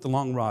was done with the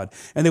long rod.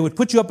 And they would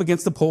put you up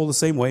against the pole the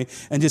same way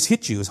and just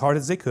hit you as hard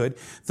as they could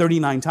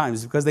 39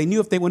 times, because they knew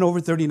if they went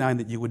over 39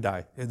 that you would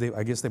die.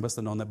 I guess they must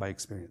have known that by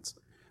experience.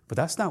 But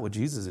that's not what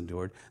Jesus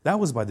endured. That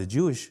was by the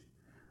Jewish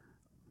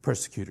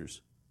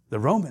persecutors.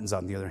 The Romans,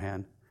 on the other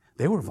hand,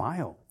 they were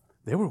vile.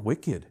 They were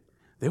wicked.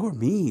 They were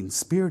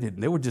mean-spirited,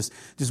 and they were just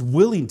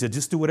willing to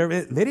just do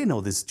whatever. They didn't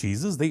know this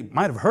Jesus. They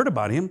might have heard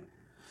about him.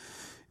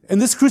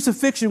 And this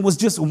crucifixion was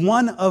just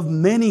one of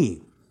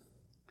many.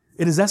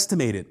 It is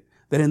estimated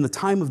that in the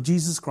time of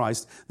Jesus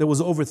Christ, there was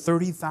over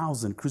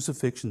 30,000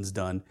 crucifixions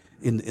done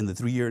in the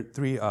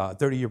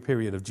 30-year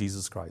period of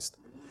Jesus Christ.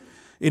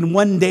 In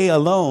one day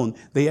alone,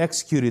 they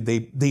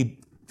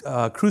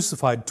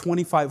crucified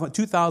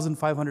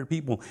 2,500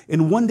 people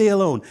in one day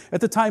alone,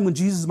 at the time when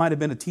Jesus might have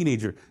been a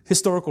teenager.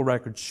 Historical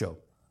records show.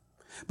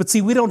 But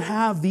see, we don't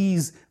have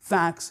these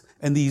facts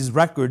and these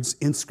records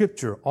in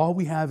Scripture. All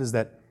we have is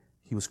that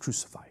he was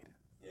crucified.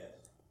 Yes.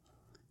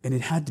 And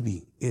it had to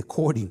be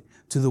according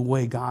to the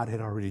way God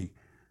had already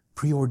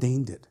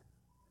preordained it.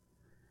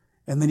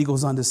 And then he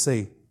goes on to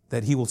say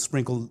that he will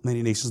sprinkle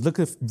many nations. Look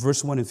at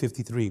verse 1 and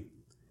 53.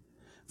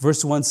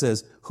 Verse 1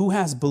 says, "Who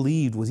has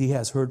believed what he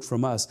has heard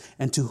from us,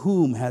 and to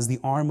whom has the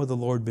arm of the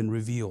Lord been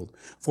revealed?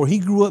 For he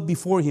grew up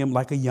before him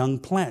like a young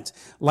plant,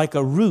 like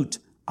a root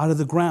out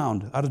of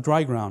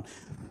dry ground.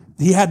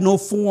 He had no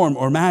form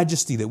or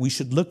majesty that we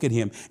should look at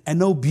him, and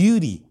no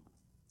beauty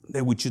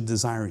that we should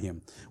desire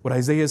him." What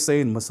Isaiah is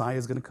saying, Messiah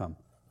is going to come,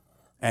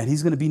 and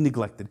he's going to be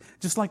neglected,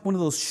 just like one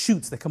of those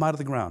shoots that come out of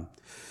the ground.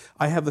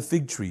 I have a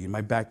fig tree in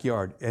my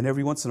backyard, and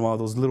every once in a while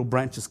those little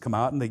branches come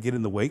out and they get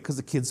in the way because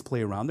the kids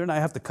play around there, and I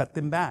have to cut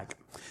them back.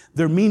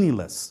 They're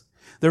meaningless.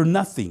 They're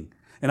nothing.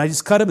 And I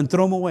just cut them and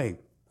throw them away.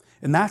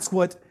 And that's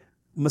what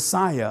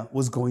Messiah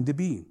was going to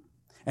be.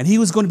 And he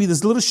was going to be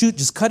this little shoot,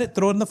 just cut it,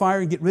 throw it in the fire,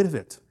 and get rid of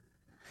it.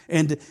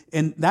 And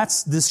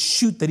that's this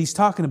shoot that he's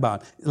talking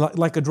about,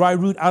 like a dry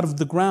root out of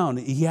the ground.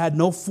 He had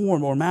no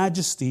form or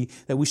majesty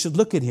that we should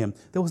look at him.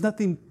 There was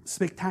nothing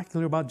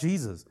spectacular about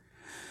Jesus.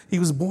 He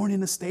was born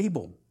in a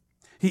stable.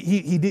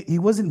 He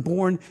wasn't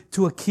born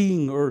to a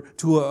king or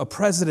to a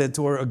president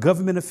or a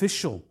government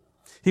official.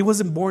 He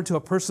wasn't born to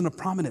a person of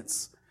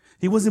prominence.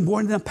 He wasn't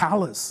born in a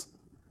palace.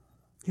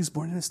 He was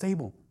born in a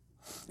stable.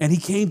 And he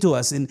came to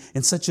us in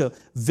such a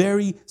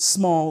very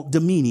small,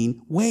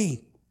 demeaning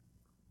way.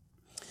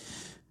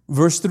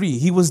 Verse 3,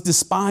 "He was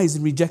despised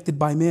and rejected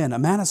by men, a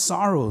man of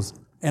sorrows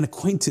and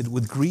acquainted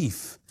with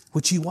grief,"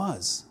 which he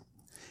was.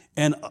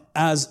 and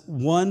as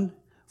one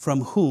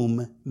from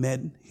whom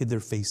men hid their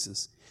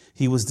faces.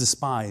 He was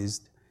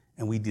despised,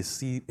 and we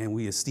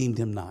esteemed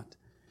him not.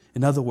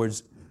 In other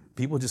words,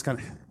 people just kind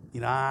of,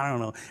 I don't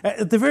know.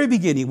 At the very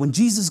beginning, when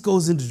Jesus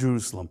goes into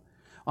Jerusalem,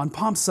 on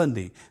Palm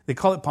Sunday, they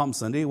call it Palm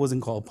Sunday. It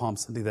wasn't called Palm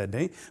Sunday that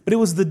day, but it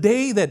was the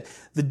day that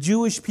the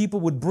Jewish people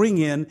would bring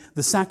in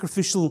the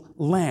sacrificial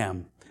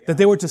lamb that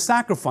they were to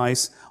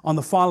sacrifice on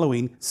the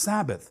following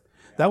Sabbath.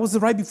 That was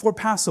right before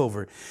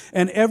Passover.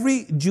 And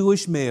every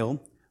Jewish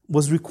male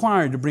was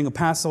required to bring a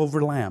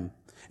Passover lamb.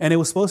 And it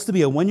was supposed to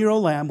be a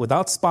 1-year-old lamb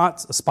without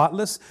spots,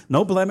 spotless,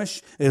 no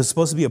blemish. It was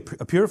supposed to be a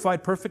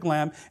purified, perfect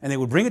lamb. And they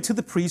would bring it to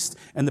the priest,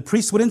 and the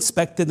priest would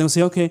inspect it, and they would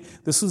say, okay,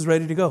 this one's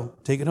ready to go.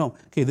 Take it home.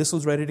 Okay, this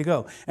one's ready to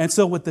go. And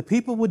so what the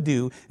people would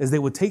do is they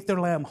would take their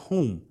lamb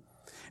home,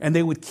 and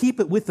they would keep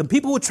it with them.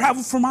 People would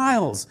travel for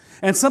miles,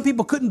 and some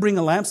people couldn't bring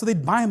a lamb, so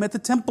they'd buy them at the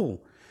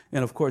temple.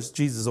 And of course,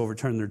 Jesus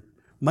overturned their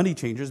money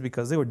changers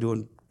because they were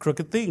doing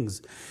crooked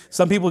things.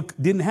 Some people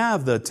didn't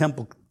have the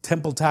temple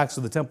tax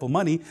or the temple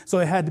money, so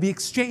it had to be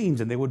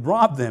exchanged, and they would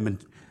rob them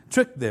and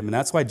trick them. And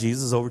that's why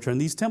Jesus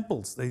overturned these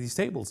tables.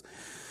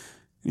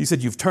 He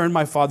said, you've turned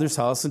my Father's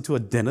house into a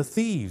den of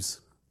thieves.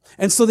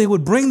 And so they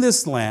would bring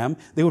this lamb,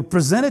 they would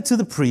present it to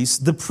the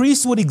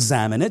priest would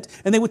examine it,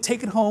 and they would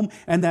take it home,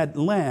 and that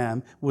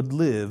lamb would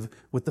live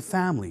with the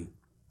family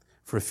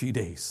for a few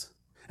days.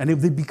 And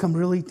they'd become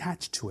really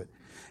attached to it.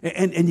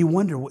 And you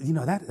wonder,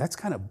 that's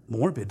kind of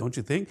morbid, don't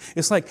you think?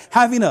 It's like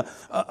having a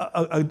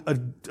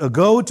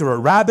goat or a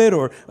rabbit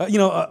or,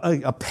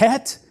 a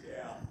pet.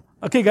 Yeah.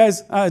 Okay,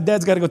 guys,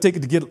 Dad's got to go take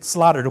it to get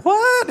slaughtered.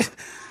 What?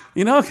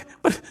 And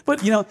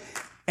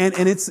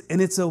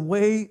it's a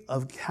way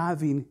of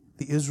having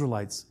the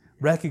Israelites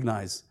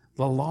recognize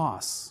the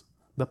loss,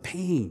 the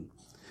pain,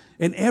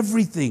 and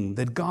everything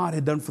that God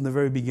had done from the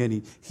very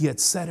beginning. He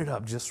had set it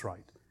up just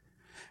right.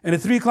 And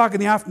at 3:00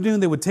 in the afternoon,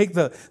 they would take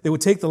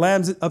the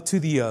lambs up to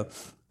the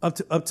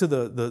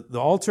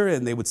altar,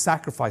 and they would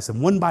sacrifice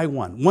them one by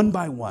one.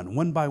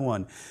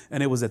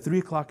 And it was at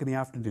 3:00 in the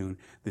afternoon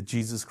that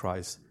Jesus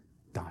Christ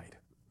died.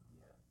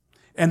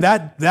 And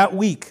that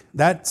week,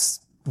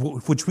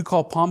 which we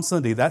call Palm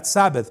Sunday, that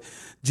Sabbath,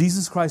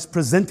 Jesus Christ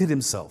presented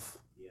himself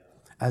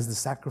as the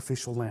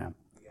sacrificial lamb.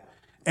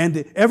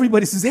 And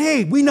everybody says,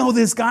 hey, we know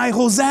this guy,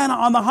 Hosanna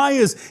on the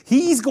highest.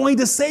 He's going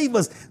to save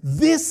us.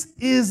 This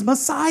is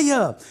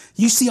Messiah.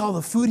 You see all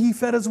the food he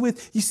fed us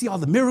with. You see all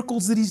the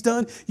miracles that he's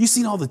done. You've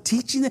seen all the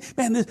teaching.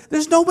 Man,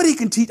 there's nobody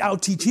who can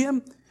out-teach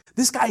him.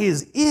 This guy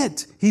is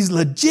it. He's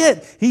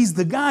legit. He's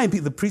the guy. And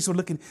the priests were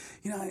looking,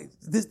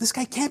 this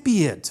guy can't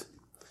be it.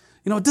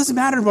 It doesn't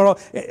matter about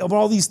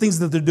all these things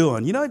that they're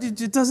doing.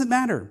 It doesn't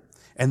matter.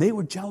 And they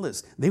were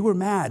jealous. They were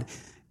mad.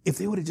 If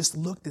they would have just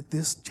looked at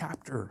this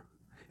chapter,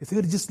 if they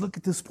would have just looked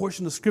at this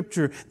portion of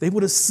Scripture, they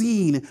would have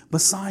seen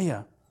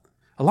Messiah.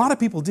 A lot of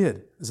people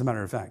did, as a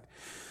matter of fact.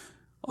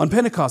 On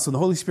Pentecost, when the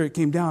Holy Spirit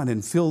came down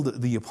and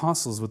filled the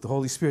apostles with the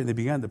Holy Spirit, and they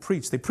began to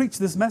preach, they preached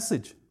this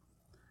message.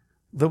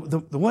 The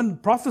one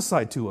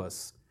prophesied to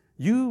us.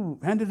 You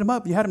handed him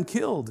up, you had him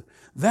killed.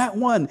 That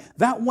one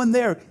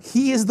there,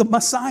 he is the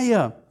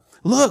Messiah.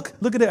 Look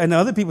at it. And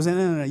other people say,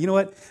 no, you know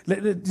what?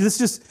 Let's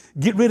just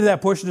get rid of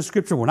that portion of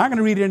Scripture. We're not going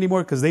to read it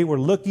anymore because they were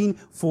looking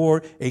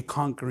for a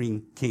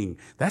conquering king.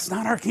 That's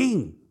not our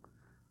king.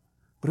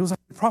 But it was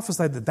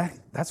prophesied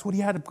that's what he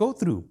had to go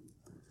through.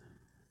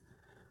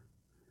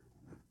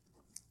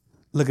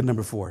 Look at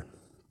number 4.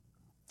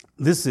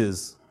 This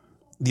is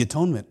the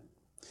atonement.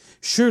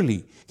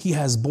 Surely he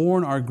has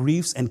borne our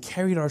griefs and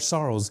carried our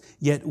sorrows,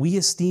 yet we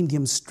esteemed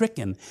him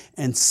stricken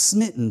and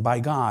smitten by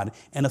God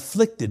and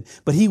afflicted.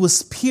 But he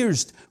was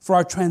pierced for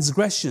our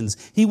transgressions.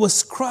 He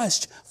was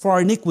crushed for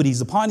our iniquities.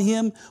 Upon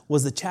him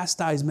was the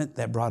chastisement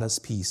that brought us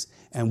peace.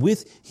 And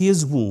with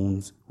his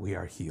wounds we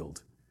are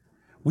healed.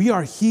 We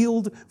are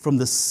healed from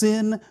the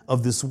sin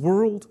of this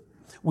world.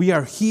 We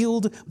are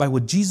healed by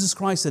what Jesus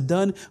Christ had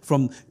done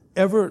from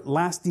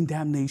everlasting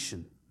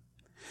damnation.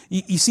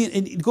 You see,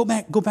 and go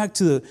back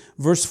to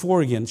verse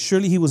 4 again.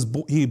 Surely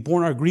he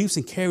borne our griefs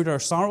and carried our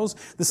sorrows.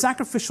 The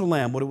sacrificial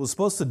lamb, what it was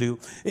supposed to do,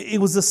 it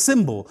was a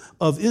symbol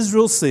of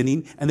Israel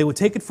sinning, and they would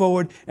take it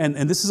forward, and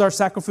this is our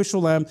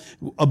sacrificial lamb,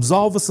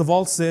 absolve us of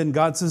all sin.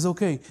 God says,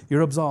 okay,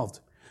 you're absolved.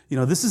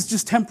 This is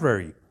just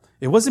temporary.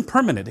 It wasn't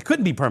permanent. It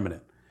couldn't be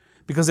permanent.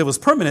 Because if it was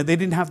permanent, they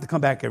didn't have to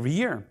come back every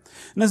year.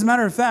 And as a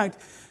matter of fact,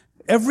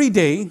 every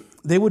day,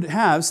 they would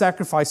have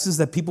sacrifices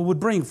that people would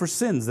bring for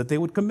sins that they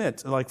would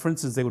commit. Like, for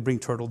instance, they would bring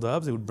turtle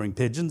doves, they would bring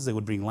pigeons, they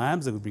would bring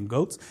lambs, they would bring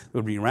goats, they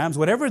would bring rams.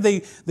 Whatever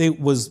they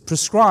was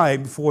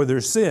prescribed for their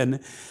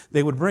sin,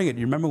 they would bring it.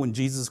 You remember when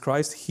Jesus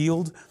Christ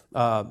healed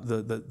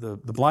the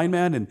blind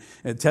man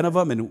and 10 of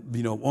them, and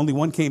only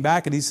one came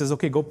back, and he says,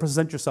 okay, go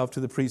present yourself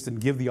to the priest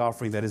and give the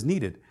offering that is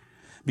needed.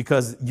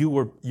 Because you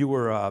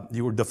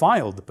were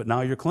defiled, but now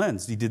you're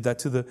cleansed. He did that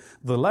to the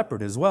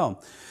leopard as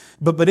well.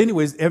 But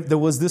anyways, there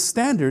was this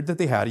standard that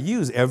they had to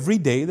use. Every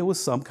day there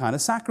was some kind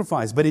of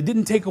sacrifice. But it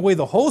didn't take away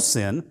the whole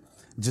sin,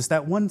 just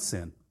that one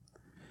sin.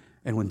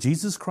 And when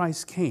Jesus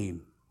Christ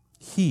came,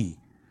 he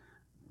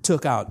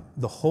took out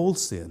the whole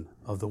sin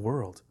of the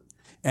world.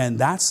 And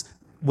that's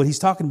what he's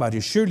talking about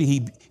here.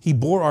 Surely he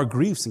bore our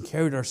griefs and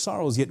carried our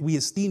sorrows, yet we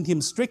esteemed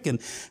him stricken,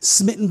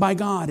 smitten by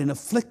God, and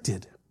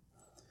afflicted.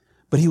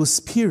 But he was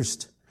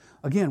pierced.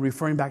 Again,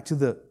 referring back to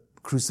the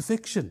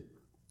crucifixion.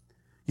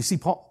 You see,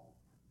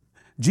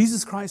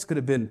 Jesus Christ could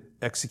have been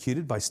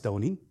executed by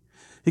stoning.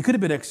 He could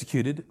have been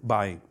executed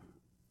by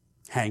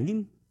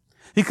hanging.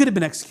 He could have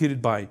been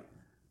executed by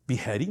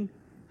beheading.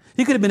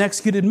 He could have been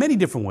executed in many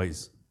different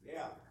ways.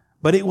 Yeah.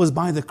 But it was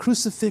by the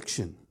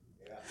crucifixion.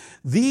 Yeah.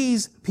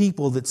 These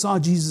people that saw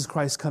Jesus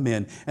Christ come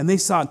in, and they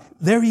saw,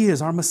 there he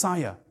is, our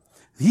Messiah.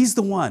 He's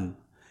the one.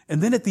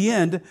 And then at the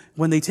end,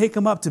 when they take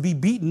him up to be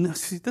beaten,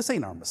 this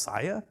ain't our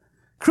Messiah.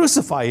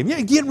 Crucify him.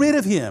 Yeah, get rid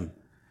of him.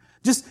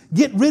 Just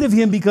get rid of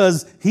him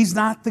because he's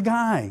not the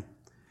guy.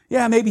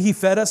 Yeah, maybe he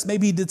fed us.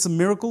 Maybe he did some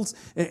miracles.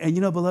 And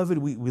you know, beloved,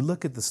 we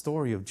look at the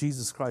story of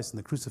Jesus Christ and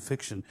the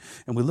crucifixion,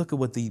 and we look at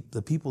what the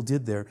people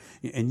did there.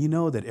 And you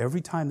know that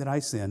every time that I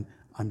sin,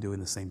 I'm doing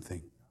the same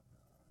thing.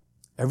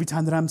 Every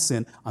time that I'm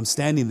sin, I'm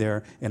standing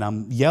there and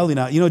I'm yelling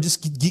out,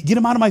 just get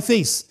him out of my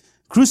face.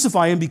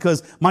 Crucify him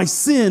because my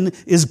sin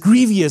is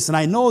grievous and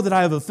I know that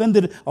I have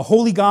offended a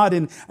holy God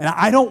and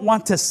I don't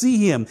want to see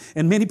him.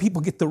 And many people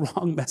get the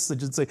wrong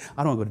message and say,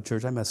 I don't want to go to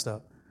church. I messed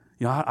up.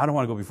 I don't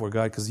want to go before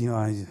God because,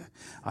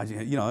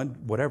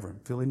 whatever.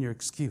 Fill in your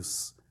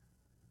excuse.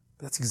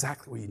 But that's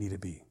exactly where you need to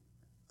be.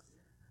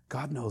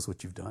 God knows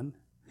what you've done.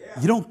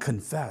 Yeah. You don't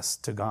confess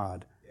to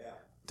God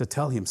to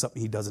tell him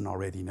something he doesn't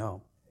already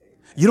know.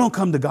 You don't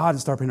come to God and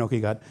start praying,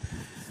 okay, God,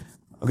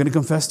 I'm going to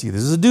confess to you.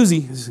 This is a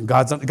doozy.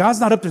 God's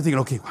not up there thinking,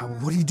 okay,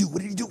 what did he do?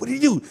 What did he do? What did he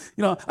do?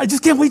 I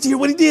just can't wait to hear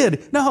what he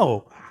did.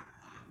 No.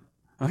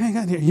 Okay,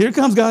 God, here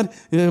comes God.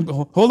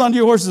 Hold on to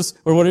your horses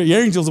or whatever, your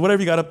angels or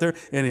whatever you got up there.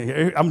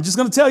 And I'm just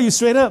going to tell you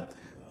straight up.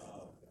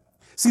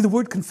 See, the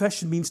word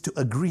confession means to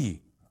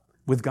agree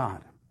with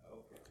God.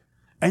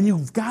 And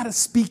you've got to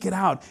speak it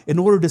out in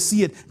order to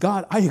see it.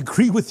 God, I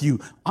agree with you.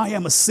 I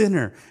am a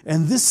sinner.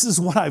 And this is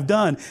what I've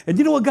done. And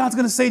you know what God's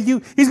going to say to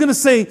you? He's going to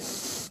say,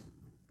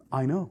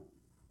 I know.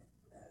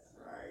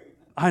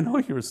 I know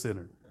you're a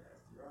sinner.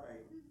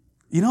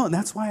 And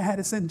that's why I had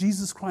to send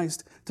Jesus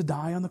Christ to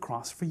die on the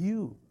cross for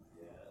you.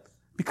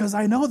 Because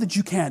I know that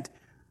you can't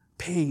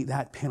pay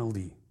that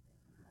penalty.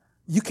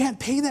 You can't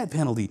pay that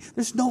penalty.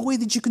 There's no way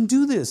that you can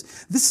do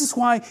this. This is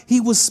why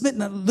he was smitten.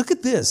 Now, look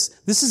at this.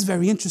 This is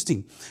very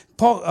interesting.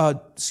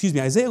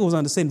 Isaiah goes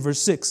on to say in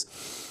verse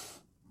 6,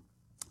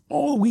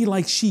 all we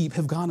like sheep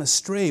have gone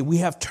astray. We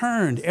have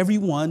turned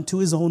everyone to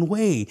his own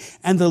way.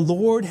 And the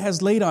Lord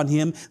has laid on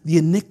him the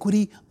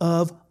iniquity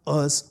of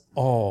us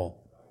all.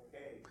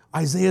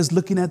 Isaiah's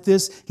looking at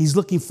this. He's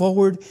looking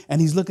forward and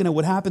he's looking at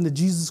what happened to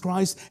Jesus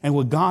Christ and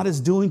what God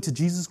is doing to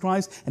Jesus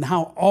Christ and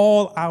how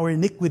all our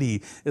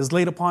iniquity is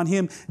laid upon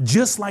him,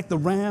 just like the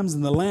rams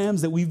and the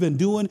lambs that we've been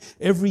doing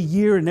every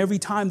year and every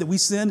time that we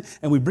sin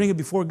and we bring it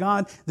before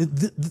God.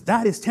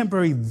 That is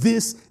temporary.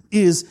 This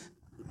is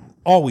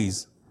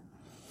always.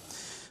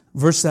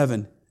 Verse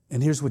 7,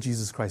 and here's what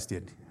Jesus Christ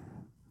did.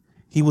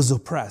 He was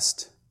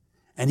oppressed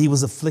and he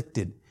was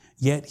afflicted.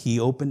 Yet he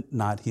opened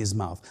not his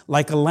mouth.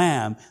 Like a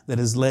lamb that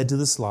is led to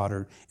the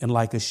slaughter, and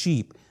like a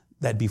sheep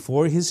that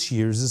before his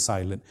shears is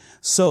silent,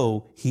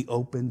 so he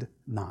opened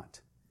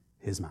not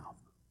his mouth.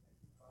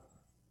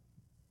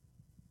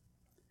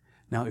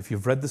 Now, if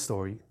you've read the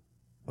story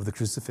of the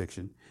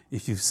crucifixion,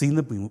 if you've seen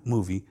the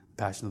movie,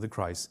 Passion of the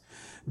Christ,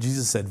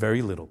 Jesus said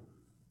very little.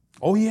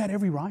 Oh, he had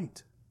every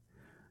right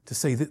to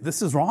say that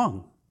this is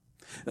wrong.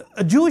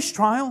 A Jewish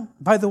trial,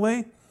 by the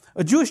way,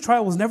 a Jewish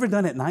trial was never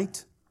done at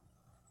night.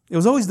 It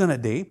was always done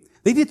at day.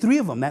 They did 3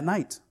 of them that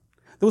night.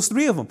 There was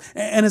 3 of them.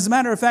 And as a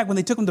matter of fact, when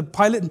they took him to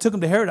Pilate and took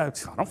him to Herod, I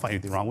don't find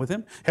anything wrong with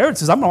him. Herod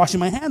says, I'm not washing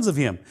my hands of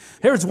him.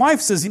 Herod's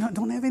wife says,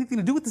 don't have anything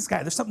to do with this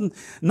guy. There's something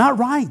not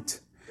right.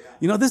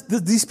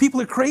 These people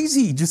are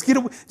crazy. Just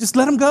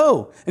let them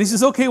go. And he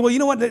says, okay, well, you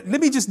know what?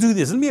 Let me just do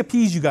this. Let me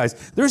appease you guys.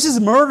 There's this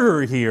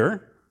murderer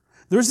here.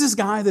 There's this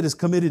guy that has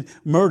committed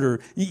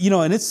murder,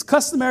 and it's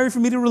customary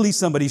for me to release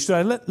somebody. Should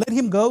I let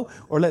him go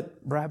or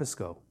let Barabbas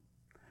go?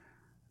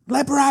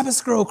 Let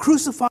Barabbas go,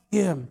 crucify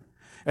him.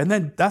 And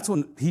then that's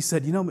when he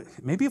said,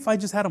 maybe if I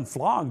just had him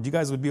flogged, you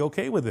guys would be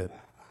okay with it.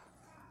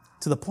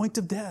 To the point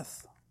of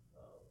death.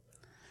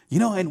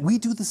 And we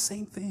do the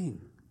same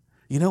thing.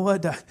 You know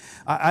what?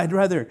 I'd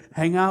rather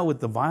hang out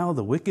with the vile,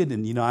 the wicked,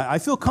 and, I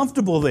feel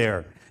comfortable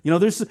there.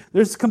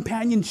 There's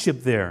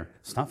companionship there.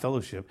 It's not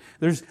fellowship.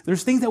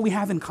 There's things that we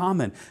have in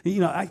common.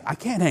 I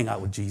can't hang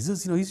out with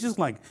Jesus. He's just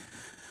like...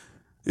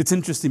 It's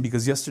interesting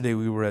because yesterday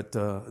we were at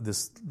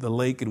the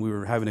lake and we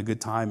were having a good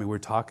time and we were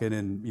talking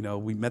and,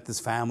 we met this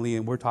family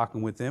and we're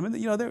talking with them and,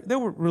 they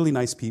were really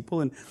nice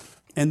people.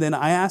 And then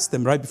I asked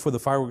them right before the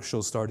fireworks show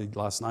started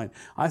last night,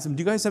 I asked them,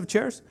 do you guys have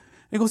chairs? And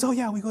he goes, oh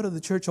yeah, we go to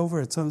the church over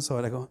at so-and-so.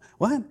 And I go,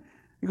 what?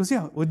 He goes,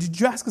 yeah, well, did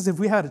you ask us if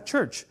we had a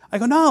church? I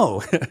go,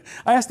 no.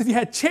 I asked if you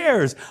had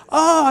chairs.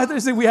 Oh, I thought you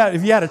said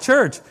if you had a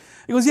church.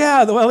 He goes,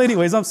 yeah, well,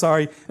 anyways, I'm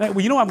sorry.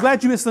 Well, I'm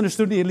glad you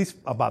misunderstood me at least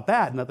about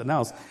that, nothing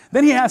else.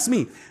 Then he asked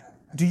me,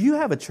 do you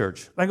have a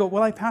church? I go,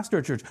 well, I pastor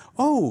a church.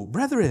 Oh,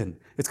 brethren.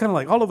 It's kind of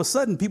like all of a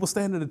sudden people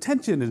stand at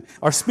attention and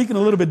are speaking a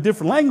little bit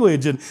different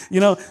language. And,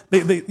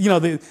 they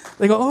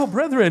go, oh,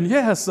 brethren,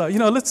 yes,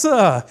 let's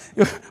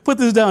put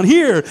this down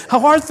here.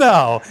 How art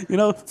thou?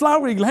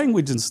 Flowery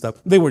language and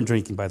stuff. They weren't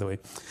drinking, by the way.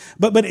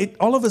 But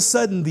all of a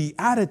sudden the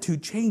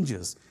attitude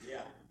changes.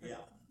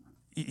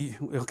 Yeah.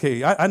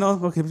 Okay, I know.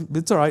 Okay,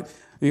 it's all right.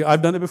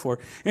 I've done it before.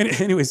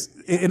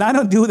 And I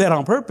don't do that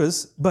on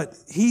purpose, but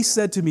he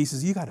said to me, he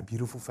says, you got a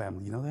beautiful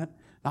family. You know that?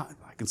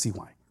 I can see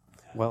why.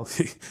 Well,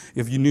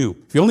 if you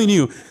only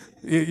knew,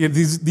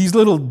 these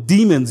little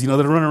demons, that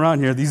are running around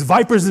here, these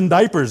vipers in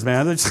diapers,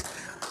 man,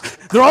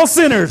 they're all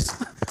sinners.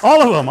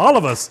 All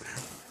of us.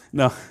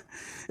 No.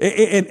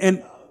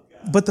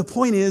 But the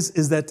point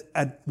is that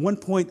at one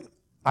point,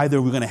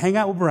 either we're going to hang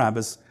out with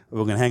Barabbas or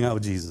we're going to hang out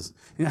with Jesus.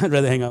 I'd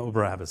rather hang out with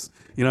Barabbas,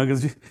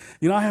 because,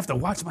 I have to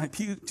watch my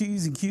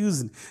P's and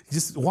Q's and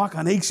just walk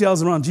on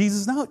eggshells around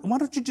Jesus. No, why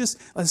don't you just,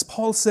 as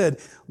Paul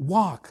said,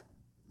 walk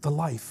the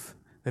life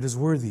that is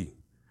worthy.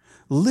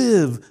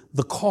 Live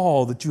the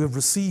call that you have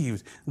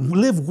received.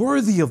 Live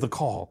worthy of the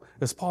call,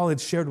 as Paul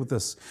had shared with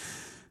us.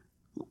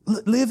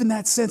 Live in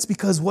that sense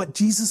because what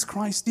Jesus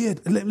Christ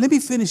did. Let me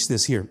finish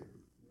this here.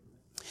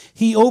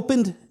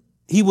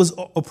 He was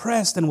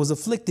oppressed and was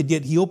afflicted,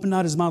 yet he opened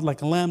not his mouth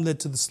like a lamb led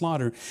to the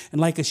slaughter,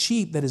 and like a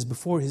sheep that is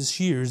before his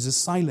shears is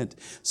silent.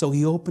 So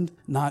he opened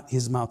not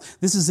his mouth.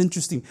 This is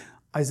interesting.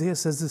 Isaiah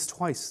says this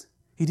twice.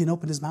 He didn't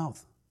open his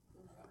mouth.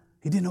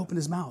 He didn't open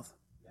his mouth.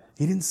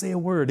 He didn't say a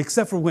word,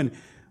 except for when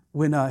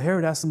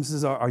Herod asked him,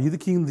 says, "Are you the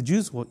king of the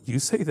Jews?" Well, you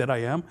say that I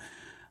am.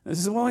 And he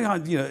says, well,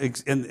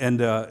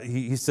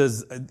 he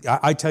says,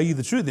 I tell you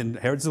the truth. And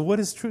Herod says, what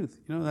is truth?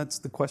 That's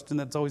the question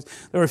that's always,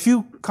 there are a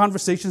few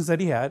conversations that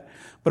he had,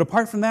 but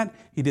apart from that,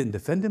 he didn't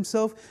defend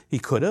himself. He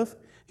could have.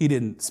 He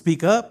didn't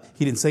speak up.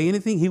 He didn't say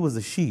anything. He was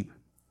a sheep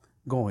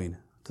going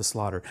to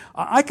slaughter.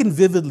 I can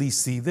vividly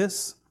see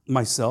this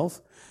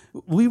myself.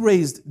 We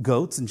raised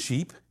goats and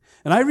sheep.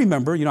 And I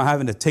remember,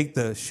 having to take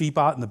the sheep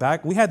out in the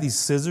back. We had these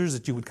scissors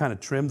that you would kind of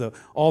trim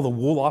all the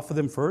wool off of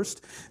them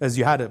first, as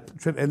you had to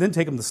trim, and then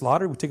take them to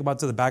slaughter. We'd take them out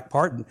to the back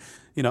part, and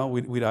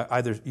we'd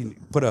either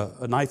put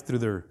a knife through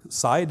their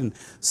side and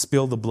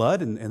spill the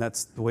blood, and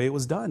that's the way it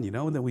was done.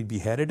 And then we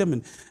beheaded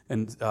them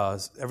and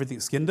everything,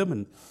 skinned them,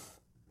 and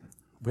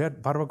we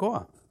had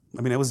barbacoa.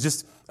 I mean, it was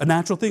just a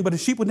natural thing. But a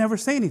sheep would never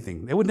say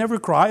anything. They would never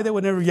cry. They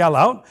would never yell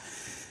out.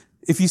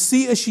 If you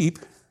see a sheep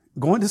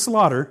going to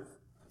slaughter,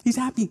 he's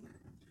happy.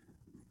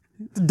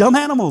 Dumb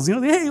animals,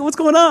 hey, what's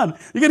going on?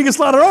 You're going to get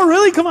slaughtered. Oh,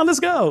 really? Come on,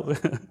 let's go.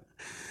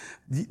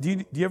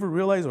 Do you ever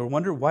realize or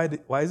wonder why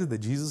is it that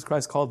Jesus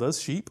Christ called us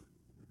sheep?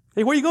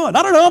 Hey, where are you going?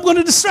 I don't know. I'm going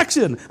to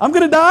destruction. I'm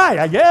going to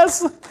die, I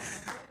guess.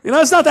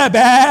 It's not that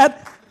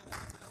bad.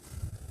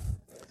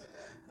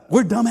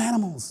 We're dumb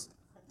animals,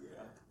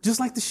 just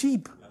like the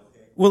sheep.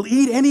 We'll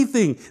eat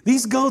anything.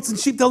 These goats and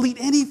sheep, they'll eat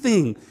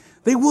anything.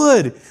 They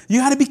would. You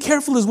got to be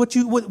careful as what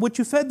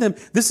you fed them.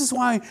 This is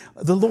why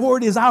the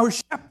Lord is our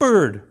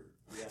shepherd.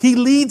 He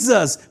leads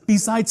us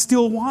beside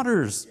still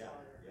waters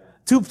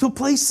to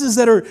places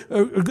that are,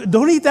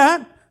 don't eat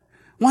that.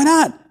 Why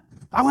not?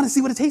 I want to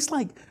see what it tastes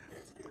like.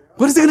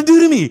 What is it going to do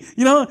to me?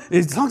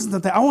 As long as it's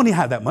not that, I won't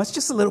have that much,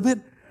 just a little bit.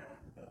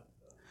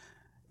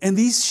 And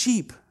these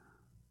sheep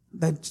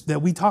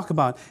that we talk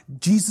about,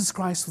 Jesus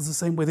Christ was the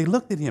same way. They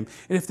looked at him.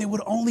 And if they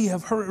would only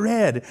have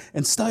read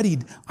and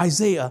studied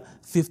Isaiah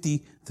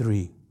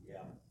 53.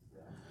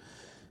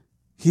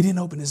 He didn't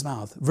open his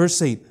mouth.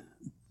 Verse 8.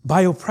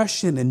 By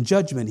oppression and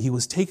judgment he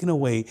was taken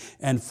away,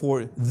 and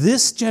for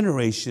this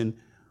generation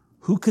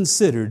who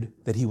considered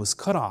that he was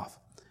cut off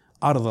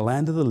out of the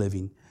land of the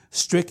living,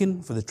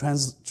 stricken for the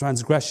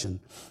transgression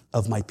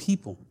of my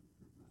people.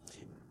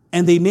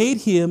 And they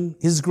made him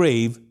his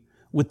grave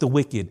with the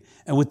wicked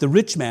and with the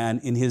rich man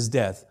in his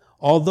death,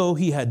 although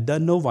he had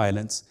done no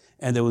violence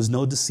and there was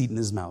no deceit in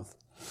his mouth.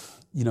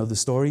 You know the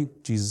story.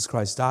 Jesus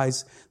Christ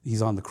dies.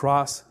 He's on the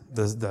cross.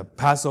 The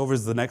Passover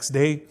is the next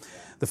day.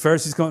 The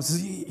Pharisees come and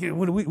says,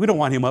 we don't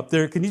want him up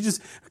there. Can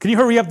you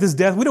hurry up this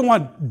death? We don't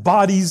want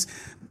bodies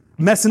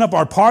messing up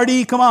our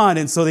party. Come on.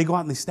 And so they go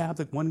out and they stab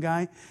the one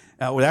guy.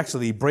 Would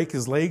actually break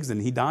his legs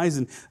and he dies.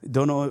 And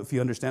don't know if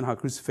you understand how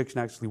crucifixion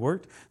actually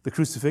worked. The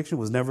crucifixion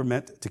was never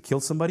meant to kill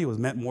somebody. It was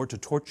meant more to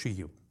torture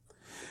you.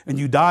 And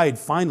you died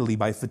finally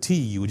by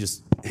fatigue. You would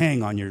just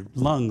hang on your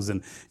lungs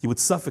and you would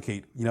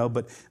suffocate,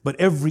 but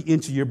every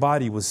inch of your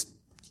body was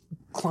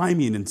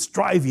climbing and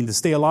striving to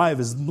stay alive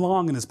as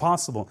long and as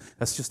possible.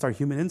 That's just our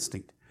human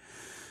instinct.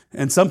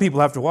 And some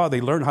people, after a while,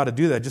 they learn how to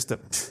do that just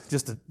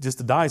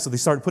to die. So they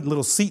started putting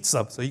little seats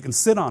up so you can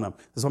sit on them.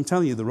 That's what I'm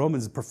telling you. The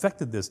Romans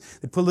perfected this.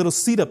 They put a little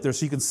seat up there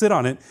so you can sit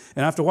on it.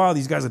 And after a while,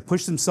 these guys would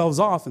push themselves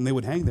off and they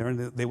would hang there and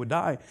they would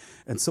die.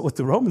 And so what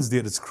the Romans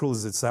did, as cruel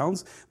as it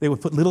sounds, they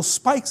would put little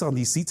spikes on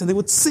these seats and they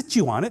would sit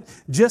you on it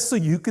just so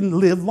you can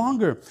live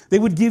longer. They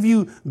would give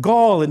you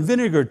gall and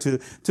vinegar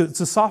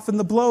to soften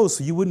the blow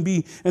so you wouldn't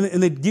be,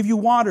 and they'd give you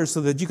water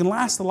so that you can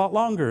last a lot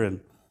longer.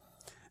 And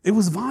it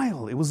was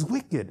vile. It was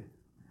wicked.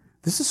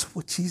 This is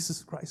what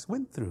Jesus Christ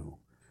went through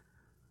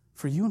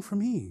for you and for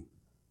me.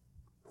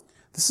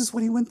 This is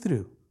what he went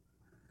through.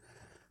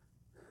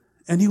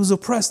 And he was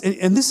oppressed.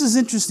 And this is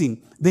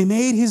interesting. They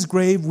made his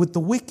grave with the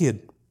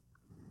wicked.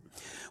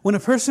 When a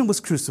person was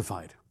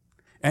crucified,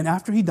 and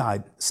after he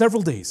died,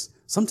 several days,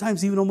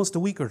 sometimes even almost a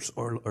week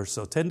or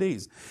so, 10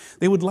 days,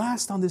 they would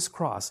last on this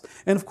cross.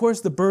 And of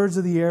course, the birds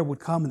of the air would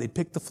come and they'd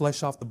pick the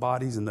flesh off the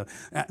bodies, and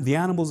the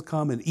animals would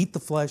come and eat the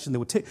flesh, and they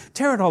would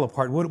tear it all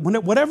apart.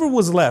 Whatever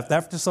was left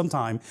after some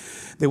time,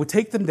 they would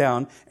take them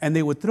down and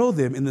they would throw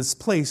them in this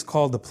place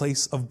called the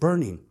place of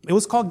burning. It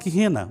was called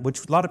Gehenna,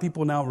 which a lot of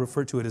people now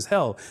refer to it as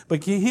hell.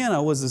 But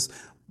Gehenna was this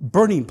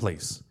burning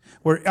place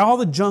where all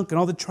the junk and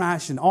all the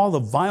trash and all the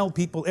vile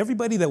people,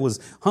 everybody that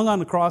was hung on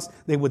the cross,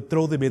 they would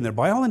throw them in there.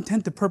 By all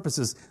intent and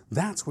purposes,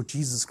 that's where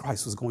Jesus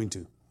Christ was going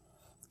to.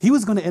 He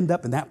was going to end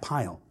up in that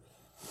pile.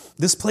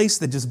 This place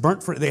that just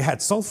burnt they had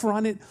sulfur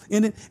in it,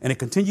 and it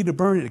continued to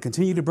burn, and it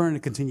continued to burn, and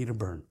it continued to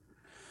burn.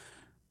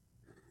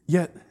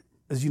 Yet,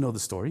 as you know the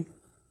story,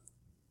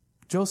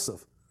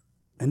 Joseph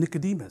and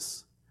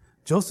Nicodemus.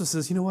 Joseph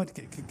says, you know what,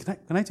 can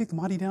I take the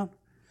body down?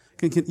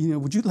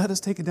 Would you let us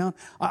take it down?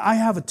 I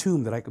have a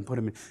tomb that I can put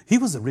him in. He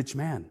was a rich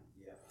man.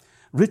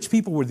 Rich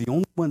people were the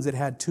only ones that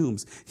had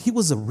tombs. He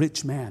was a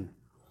rich man.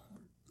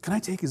 Can I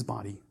take his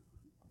body?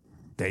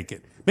 Take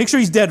it. Make sure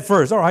he's dead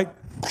first. All right.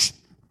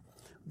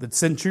 The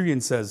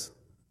centurion says,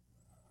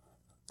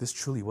 this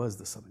truly was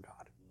the Son of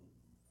God.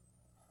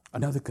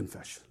 Another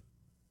confession.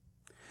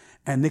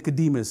 And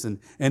Nicodemus and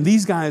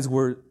these guys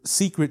were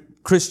secret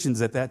Christians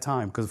at that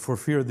time because for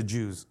fear of the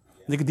Jews.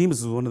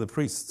 Nicodemus was one of the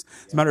priests.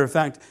 As a matter of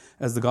fact,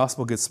 as the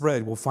gospel gets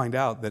spread, we'll find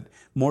out that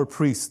more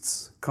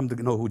priests come to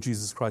know who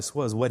Jesus Christ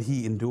was, what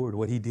he endured,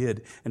 what he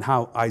did, and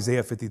how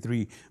Isaiah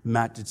 53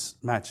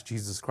 matched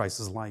Jesus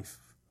Christ's life.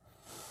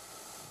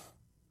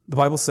 The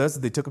Bible says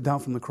that they took him down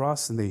from the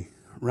cross and they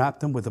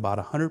wrapped him with about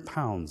 100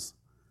 pounds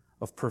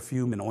of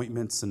perfume and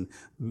ointments and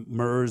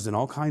myrrhs and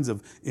all kinds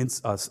of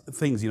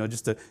things,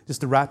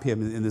 just to wrap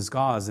him in this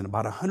gauze, and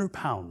about 100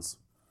 pounds.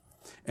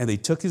 And they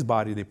took his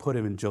body, they put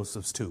him in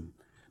Joseph's tomb.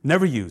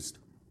 Never used.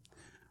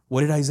 What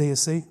did Isaiah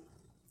say?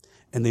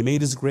 And they made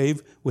his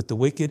grave with the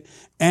wicked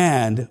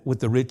and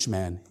with the rich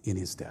man in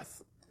his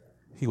death.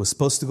 He was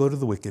supposed to go to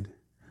the wicked,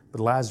 but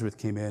Lazarus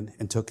came in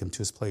and took him to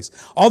his place.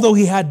 Although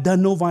he had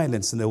done no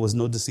violence and there was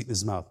no deceit in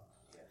his mouth.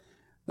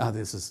 Now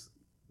this is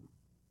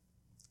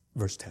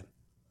verse 10.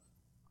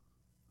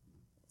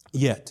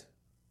 Yet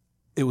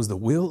it was the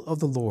will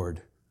of the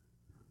Lord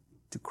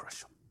to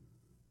crush him.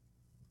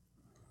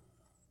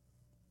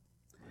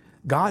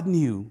 God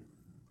knew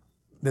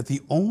that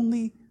the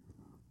only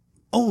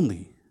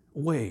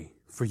way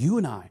for you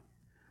and I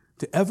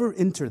to ever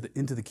enter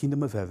into the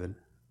kingdom of heaven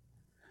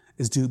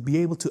is to be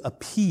able to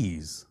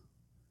appease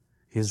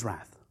his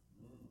wrath.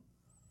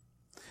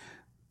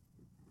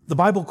 The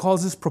Bible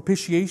calls this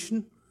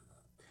propitiation.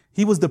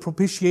 He was the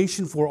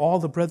propitiation for all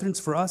the brethren,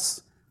 for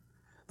us.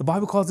 The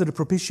Bible calls it a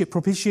propitiation.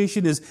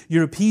 Propitiation is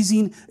you're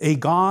appeasing a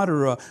God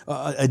or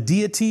a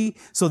deity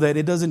so that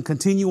it doesn't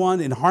continue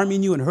on and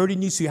harming you and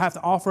hurting you. So you have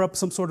to offer up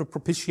some sort of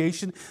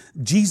propitiation.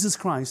 Jesus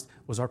Christ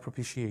was our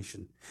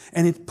propitiation.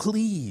 And it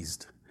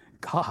pleased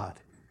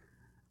God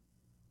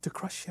to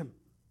crush him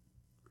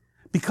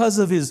because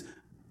of his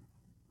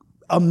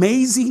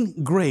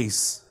amazing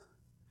grace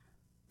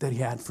that he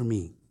had for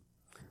me,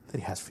 that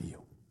he has for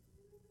you.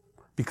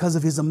 Because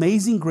of his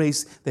amazing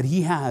grace that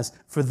he has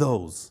for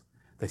those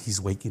that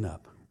he's waking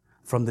up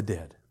from the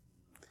dead.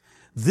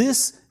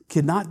 This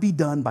cannot be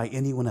done by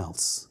anyone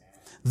else.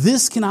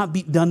 This cannot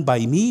be done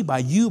by me, by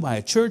you, by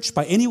a church,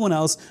 by anyone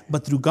else,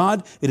 but through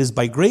God. It is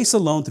by grace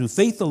alone, through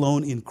faith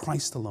alone, in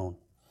Christ alone.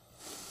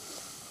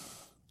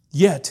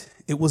 Yet,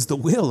 it was the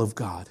will of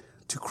God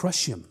to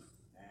crush him.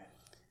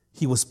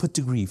 He was put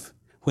to grief.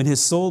 When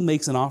his soul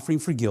makes an offering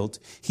for guilt,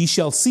 he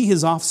shall see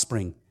his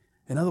offspring.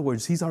 In other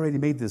words, he's already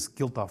made this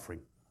guilt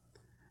offering.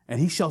 And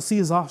he shall see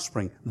his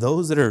offspring,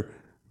 those that are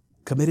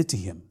committed to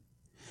him.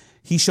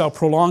 He shall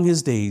prolong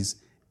his days,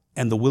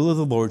 and the will of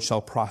the Lord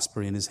shall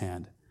prosper in his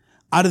hand.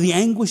 Out of the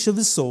anguish of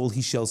his soul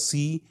he shall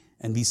see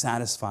and be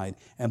satisfied,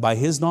 and by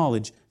his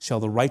knowledge shall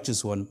the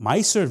righteous one,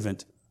 my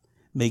servant,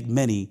 make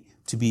many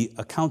to be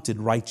accounted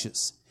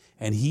righteous,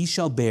 and he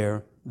shall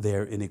bear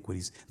their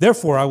iniquities.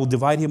 Therefore I will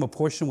divide him a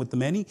portion with the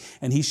many,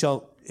 and he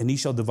shall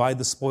divide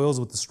the spoils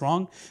with the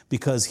strong,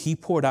 because he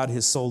poured out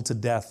his soul to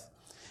death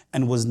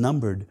and was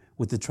numbered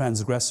with the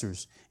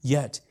transgressors.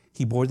 Yet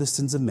he bore the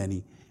sins of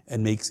many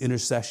and makes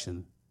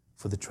intercession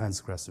for the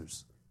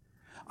transgressors.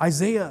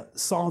 Isaiah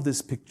saw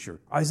this picture.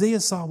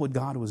 Isaiah saw what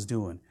God was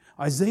doing.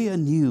 Isaiah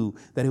knew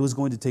that it was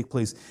going to take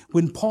place.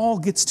 When Paul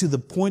gets to the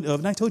point of,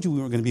 and I told you we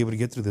weren't going to be able to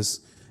get through this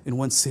in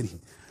one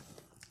sitting.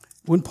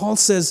 When Paul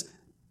says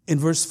in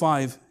verse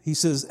 5, he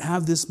says,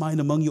 have this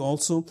mind among you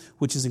also,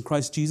 which is in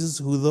Christ Jesus,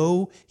 who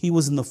though he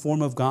was in the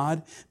form of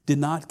God, did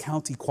not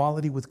count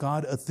equality with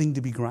God a thing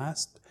to be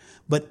grasped,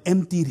 but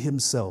emptied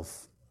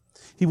himself.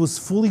 He was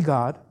fully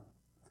God,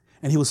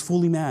 and he was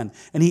fully man,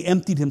 and he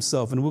emptied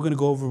himself. And we're going to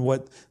go over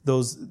what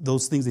those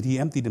things that he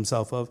emptied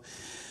himself of.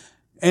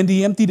 And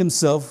he emptied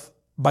himself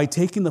by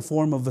taking the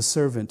form of a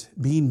servant,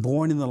 being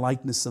born in the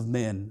likeness of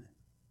men.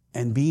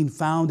 And being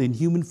found in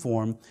human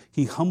form,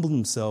 he humbled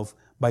himself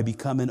by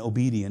becoming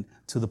obedient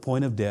to the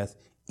point of death,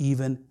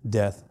 even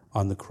death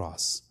on the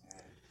cross.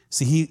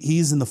 See,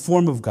 he's in the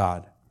form of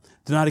God,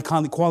 denied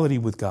equality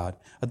with God,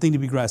 a thing to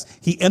be grasped.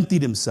 He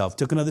emptied himself,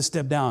 took another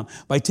step down.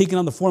 By taking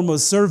on the form of a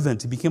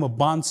servant, he became a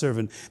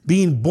bondservant.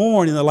 Being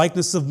born in the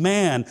likeness of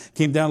man,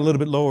 came down a little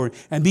bit lower.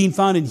 And being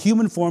found in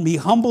human form, he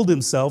humbled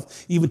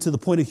himself, even to the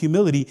point of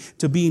humility,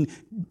 to being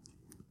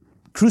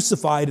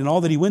crucified and all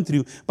that he went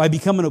through, by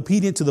becoming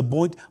obedient to the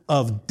point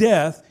of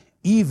death,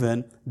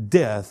 even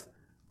death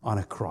on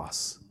a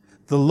cross.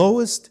 The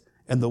lowest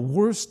and the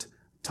worst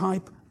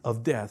type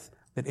of death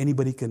that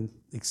anybody can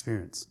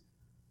experience.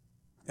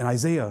 And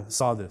Isaiah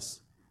saw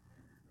this.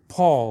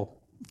 Paul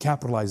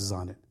capitalizes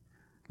on it.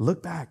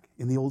 Look back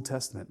in the Old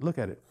Testament. Look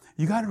at it.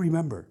 You got to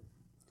remember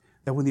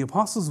that when the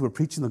apostles were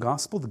preaching the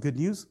gospel, the good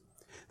news,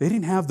 they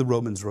didn't have the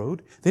Romans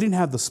road. They didn't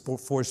have the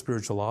 4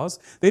 spiritual laws.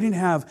 They didn't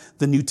have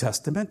the New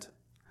Testament.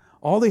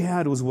 All they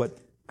had was what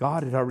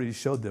God had already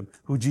showed them,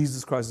 who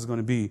Jesus Christ is going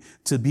to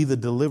be the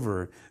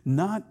deliverer,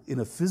 not in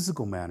a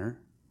physical manner,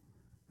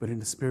 but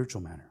in a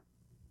spiritual manner.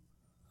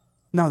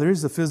 Now, there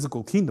is a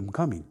physical kingdom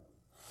coming,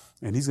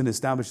 and he's going to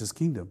establish his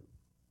kingdom.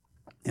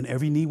 And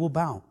every knee will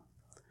bow.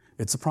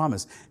 It's a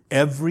promise.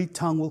 Every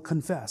tongue will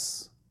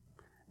confess.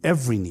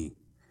 Every knee.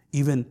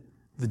 Even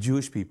the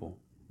Jewish people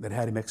that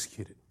had him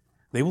executed.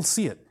 They will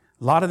see it.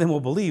 A lot of them will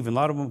believe, and a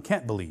lot of them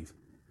can't believe.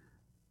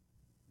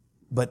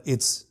 But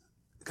it's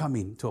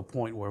coming to a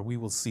point where we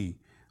will see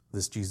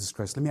this Jesus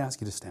Christ. Let me ask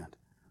you to stand.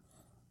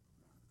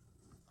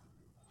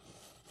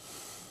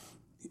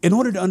 In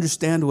order to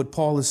understand what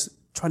Paul is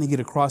trying to get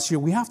across here,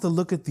 we have to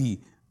look at the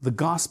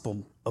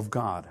gospel of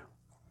God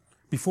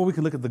before we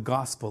can look at the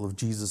gospel of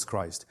Jesus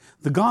Christ.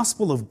 The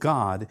gospel of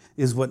God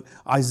is what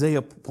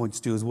Isaiah points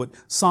to, is what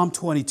Psalm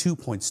 22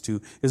 points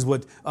to, is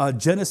what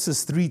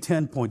Genesis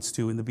 3:10 points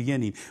to in the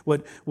beginning,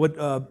 what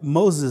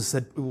Moses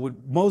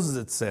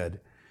had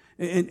said.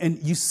 And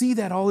you see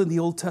that all in the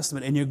Old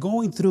Testament, and you're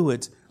going through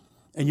it,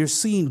 and you're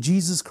seeing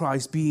Jesus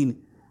Christ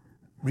being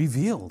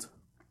revealed.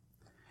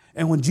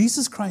 And when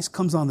Jesus Christ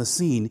comes on the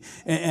scene,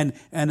 and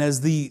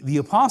as the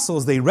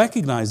apostles, they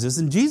recognize this,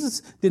 and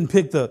Jesus didn't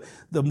pick the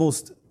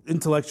most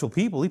intellectual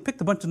people. He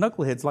picked a bunch of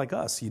knuckleheads like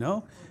us,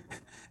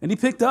 And he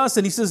picked us,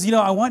 and he says,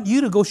 I want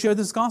you to go share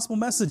this gospel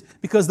message,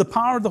 because the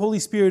power of the Holy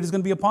Spirit is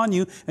going to be upon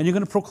you, and you're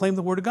going to proclaim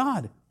the word of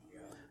God.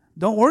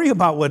 Don't worry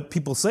about what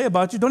people say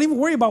about you. Don't even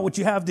worry about what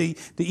you have to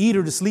eat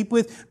or to sleep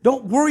with.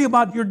 Don't worry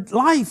about your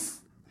life.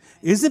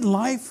 Isn't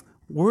life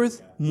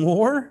worth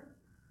more?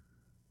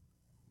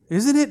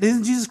 Isn't it?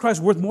 Isn't Jesus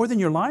Christ worth more than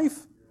your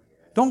life?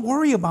 Don't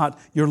worry about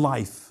your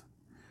life.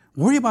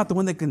 Worry about the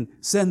one that can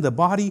send the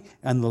body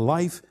and the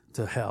life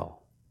to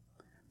hell.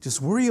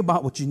 Just worry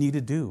about what you need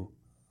to do.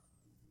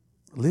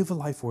 Live a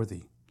life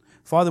worthy.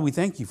 Father, we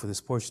thank you for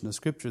this portion of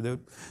Scripture that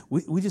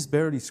we just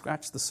barely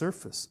scratched the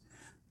surface,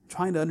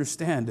 trying to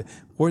understand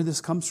where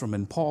this comes from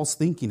and Paul's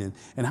thinking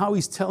and how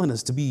he's telling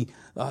us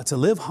to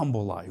live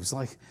humble lives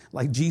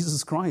like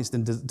Jesus Christ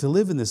and to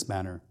live in this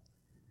manner.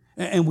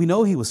 And we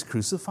know he was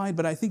crucified,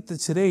 but I think that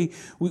today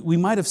we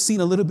might have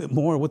seen a little bit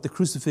more what the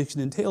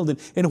crucifixion entailed.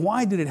 And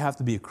why did it have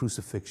to be a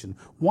crucifixion?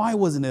 Why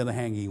wasn't it a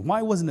hanging?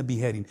 Why wasn't it a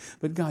beheading?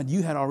 But God,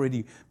 you had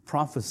already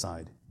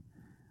prophesied,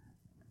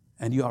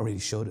 and you already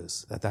showed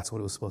us that that's what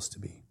it was supposed to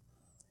be.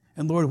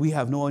 And Lord, we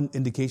have no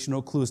indication,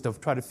 no clues to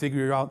try to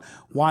figure out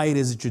why it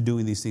is that you're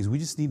doing these things. We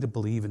just need to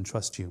believe and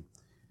trust you.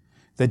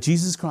 That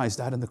Jesus Christ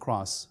died on the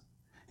cross.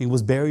 He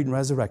was buried and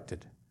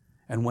resurrected.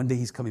 And one day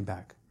he's coming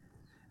back.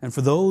 And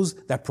for those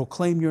that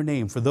proclaim your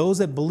name, for those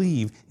that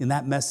believe in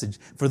that message,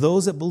 for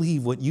those that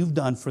believe what you've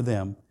done for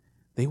them,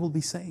 they will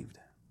be saved.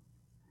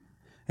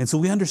 And so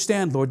we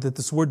understand, Lord, that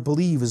this word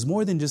believe is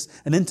more than just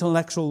an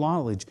intellectual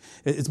knowledge.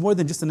 It's more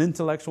than just an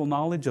intellectual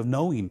knowledge of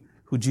knowing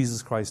who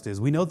Jesus Christ is.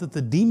 We know that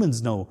the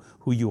demons know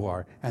who you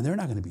are, and they're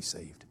not going to be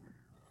saved.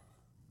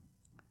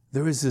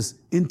 There is this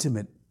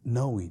intimate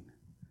knowing,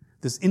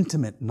 this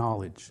intimate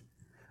knowledge,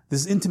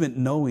 this intimate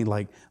knowing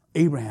like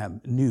Abraham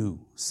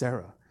knew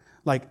Sarah,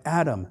 like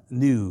Adam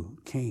knew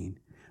Cain.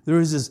 There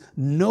is this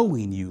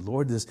knowing you,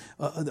 Lord, this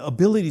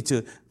ability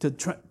to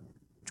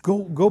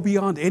go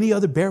beyond any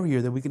other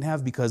barrier that we can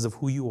have because of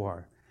who you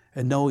are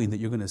and knowing that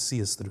you're going to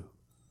see us through.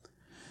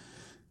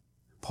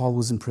 Paul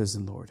was in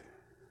prison, Lord.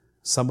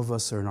 Some of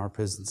us are in our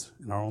prisons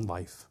in our own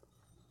life.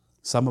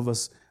 Some of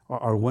us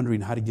are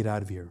wondering how to get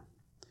out of here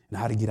and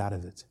how to get out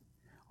of it.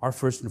 Our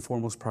first and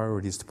foremost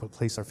priority is to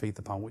place our faith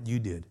upon what you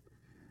did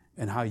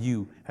and how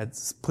you had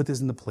put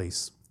this into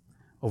place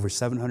over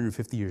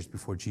 750 years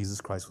before Jesus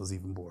Christ was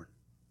even born.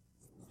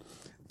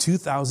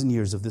 2,000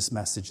 years of this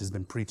message has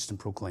been preached and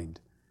proclaimed.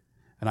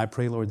 And I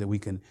pray, Lord, that we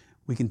can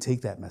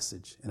take that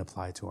message and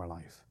apply it to our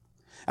life.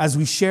 As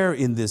we share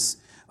in this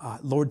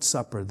Lord's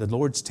Supper, the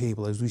Lord's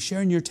table, as we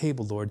share in your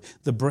table, Lord,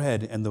 the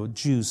bread and the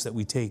juice that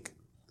we take,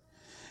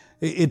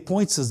 it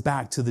points us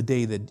back to the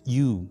day that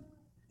you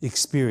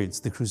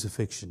experienced the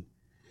crucifixion.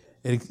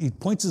 It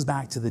points us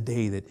back to the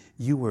day that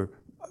you were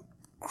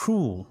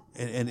cruel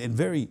and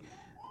very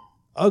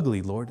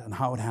ugly, Lord, on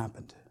how it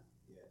happened.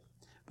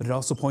 but it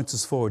also points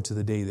us forward to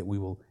the day that we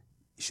will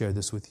share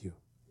this with you.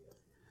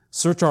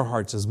 Search our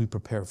hearts as we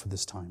prepare for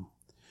this time.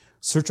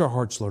 Search our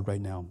hearts, Lord, right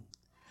now.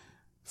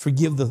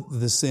 Forgive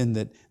the sin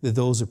that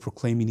those are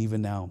proclaiming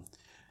even now.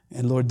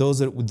 And Lord,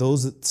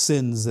 those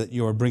sins that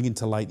you are bringing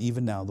to light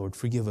even now, Lord,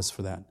 forgive us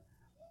for that.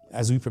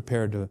 As we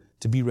prepare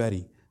to be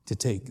ready to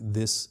take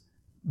this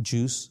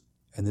juice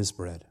and this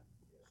bread.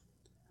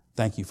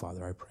 Thank you,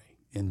 Father, I pray.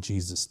 In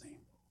Jesus' name,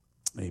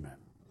 amen.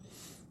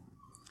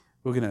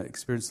 We're going to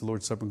experience the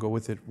Lord's Supper and go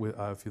with it.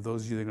 For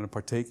those of you that are going to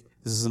partake,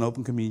 this is an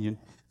open communion.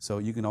 So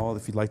you can all,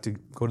 if you'd like to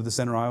go to the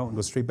center aisle and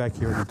go straight back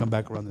here and then come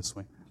back around this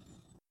way.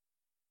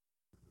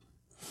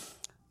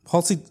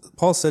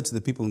 Paul said to the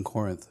people in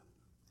Corinth,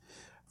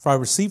 "For I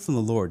received from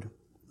the Lord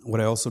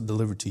what I also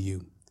delivered to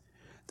you,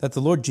 that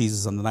the Lord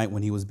Jesus, on the night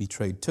when he was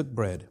betrayed, took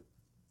bread.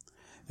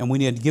 And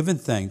when he had given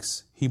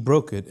thanks, he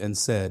broke it and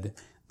said,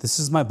 'This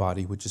is my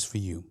body, which is for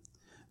you.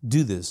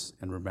 Do this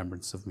in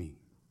remembrance of me.'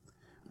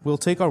 We'll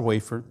take our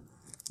wafer.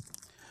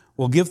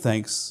 We'll give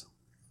thanks,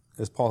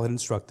 as Paul had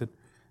instructed,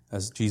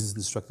 as Jesus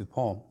instructed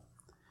Paul.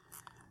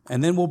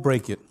 And then we'll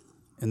break it,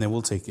 and then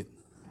we'll take it,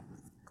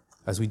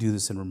 as we do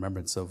this in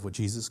remembrance of what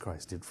Jesus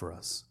Christ did for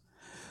us.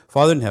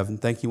 Father in heaven,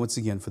 thank you once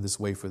again for this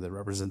wafer that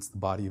represents the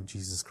body of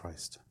Jesus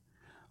Christ.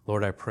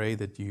 Lord, I pray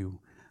that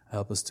you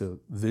help us to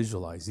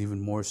visualize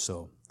even more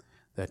so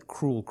that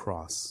cruel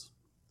cross.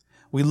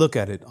 We look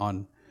at it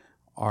on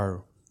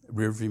our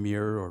rearview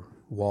mirror or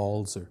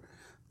walls or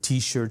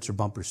T-shirts or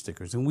bumper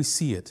stickers, and we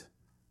see it,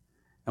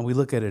 and we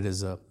look at it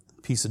as a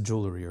piece of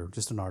jewelry or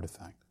just an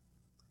artifact.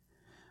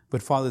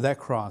 But Father, that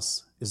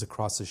cross is a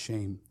cross of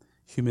shame,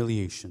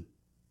 humiliation,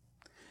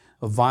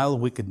 of vile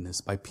wickedness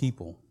by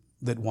people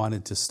that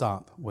wanted to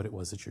stop what it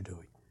was that you're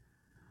doing.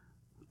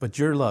 But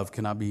your love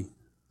cannot be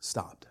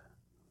stopped.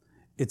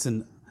 It's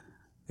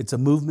a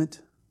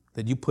movement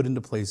that you put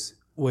into place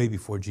way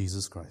before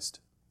Jesus Christ.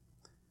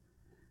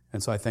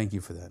 And so I thank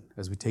you for that.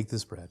 As we take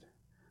this bread,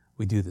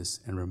 we do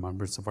this in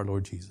remembrance of our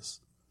Lord Jesus.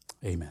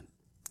 Amen.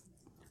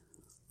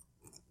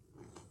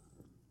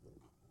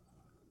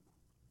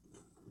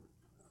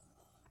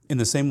 In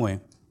the same way,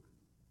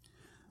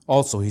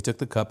 also he took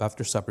the cup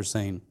after supper,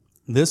 saying,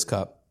 'This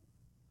cup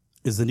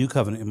is the new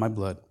covenant in my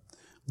blood.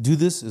 Do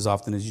this as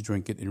often as you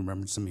drink it in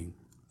remembrance of me.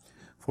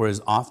 For as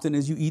often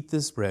as you eat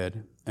this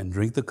bread and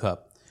drink the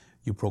cup,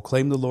 you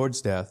proclaim the Lord's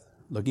death,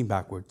 looking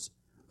backwards,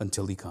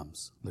 until he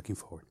comes, looking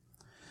forward.'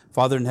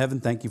 Father in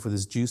heaven, thank you for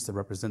this juice that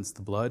represents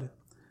the blood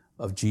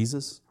of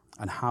Jesus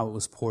and how it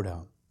was poured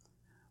out.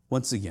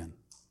 Once again,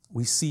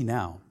 we see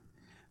now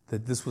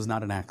that this was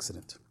not an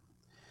accident,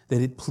 that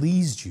it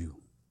pleased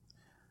you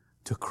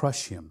to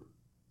crush him,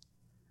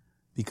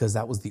 because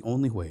that was the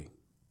only way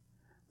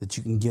that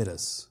you can get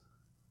us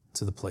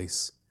to the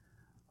place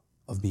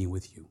of being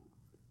with you.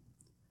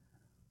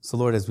 So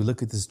Lord, as we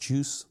look at this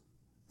juice,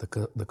 the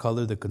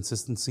color, the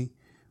consistency,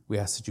 we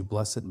ask that you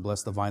bless it and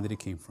bless the vine that it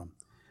came from.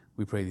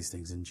 We pray these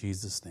things in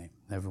Jesus' name.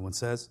 Everyone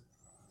says,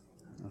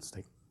 let's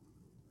take.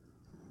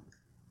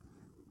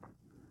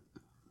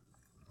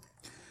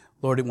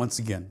 Lord, once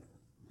again,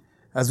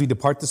 as we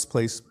depart this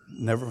place,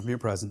 never from your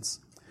presence,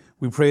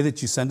 we pray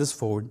that you send us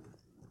forward.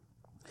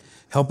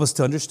 Help us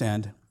to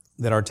understand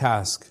that our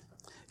task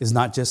is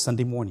not just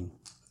Sunday morning.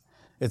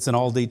 It's an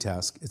all-day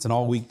task. It's an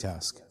all-week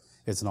task.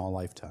 It's an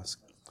all-life task.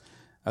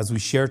 As we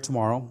share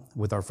tomorrow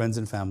with our friends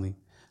and family,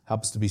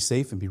 help us to be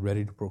safe and be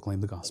ready to proclaim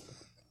the gospel.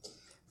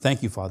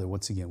 Thank you, Father,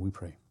 once again, we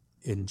pray.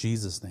 In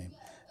Jesus' name.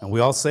 And we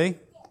all say,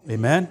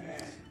 amen,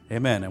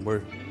 amen. And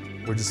we're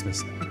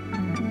dismissed.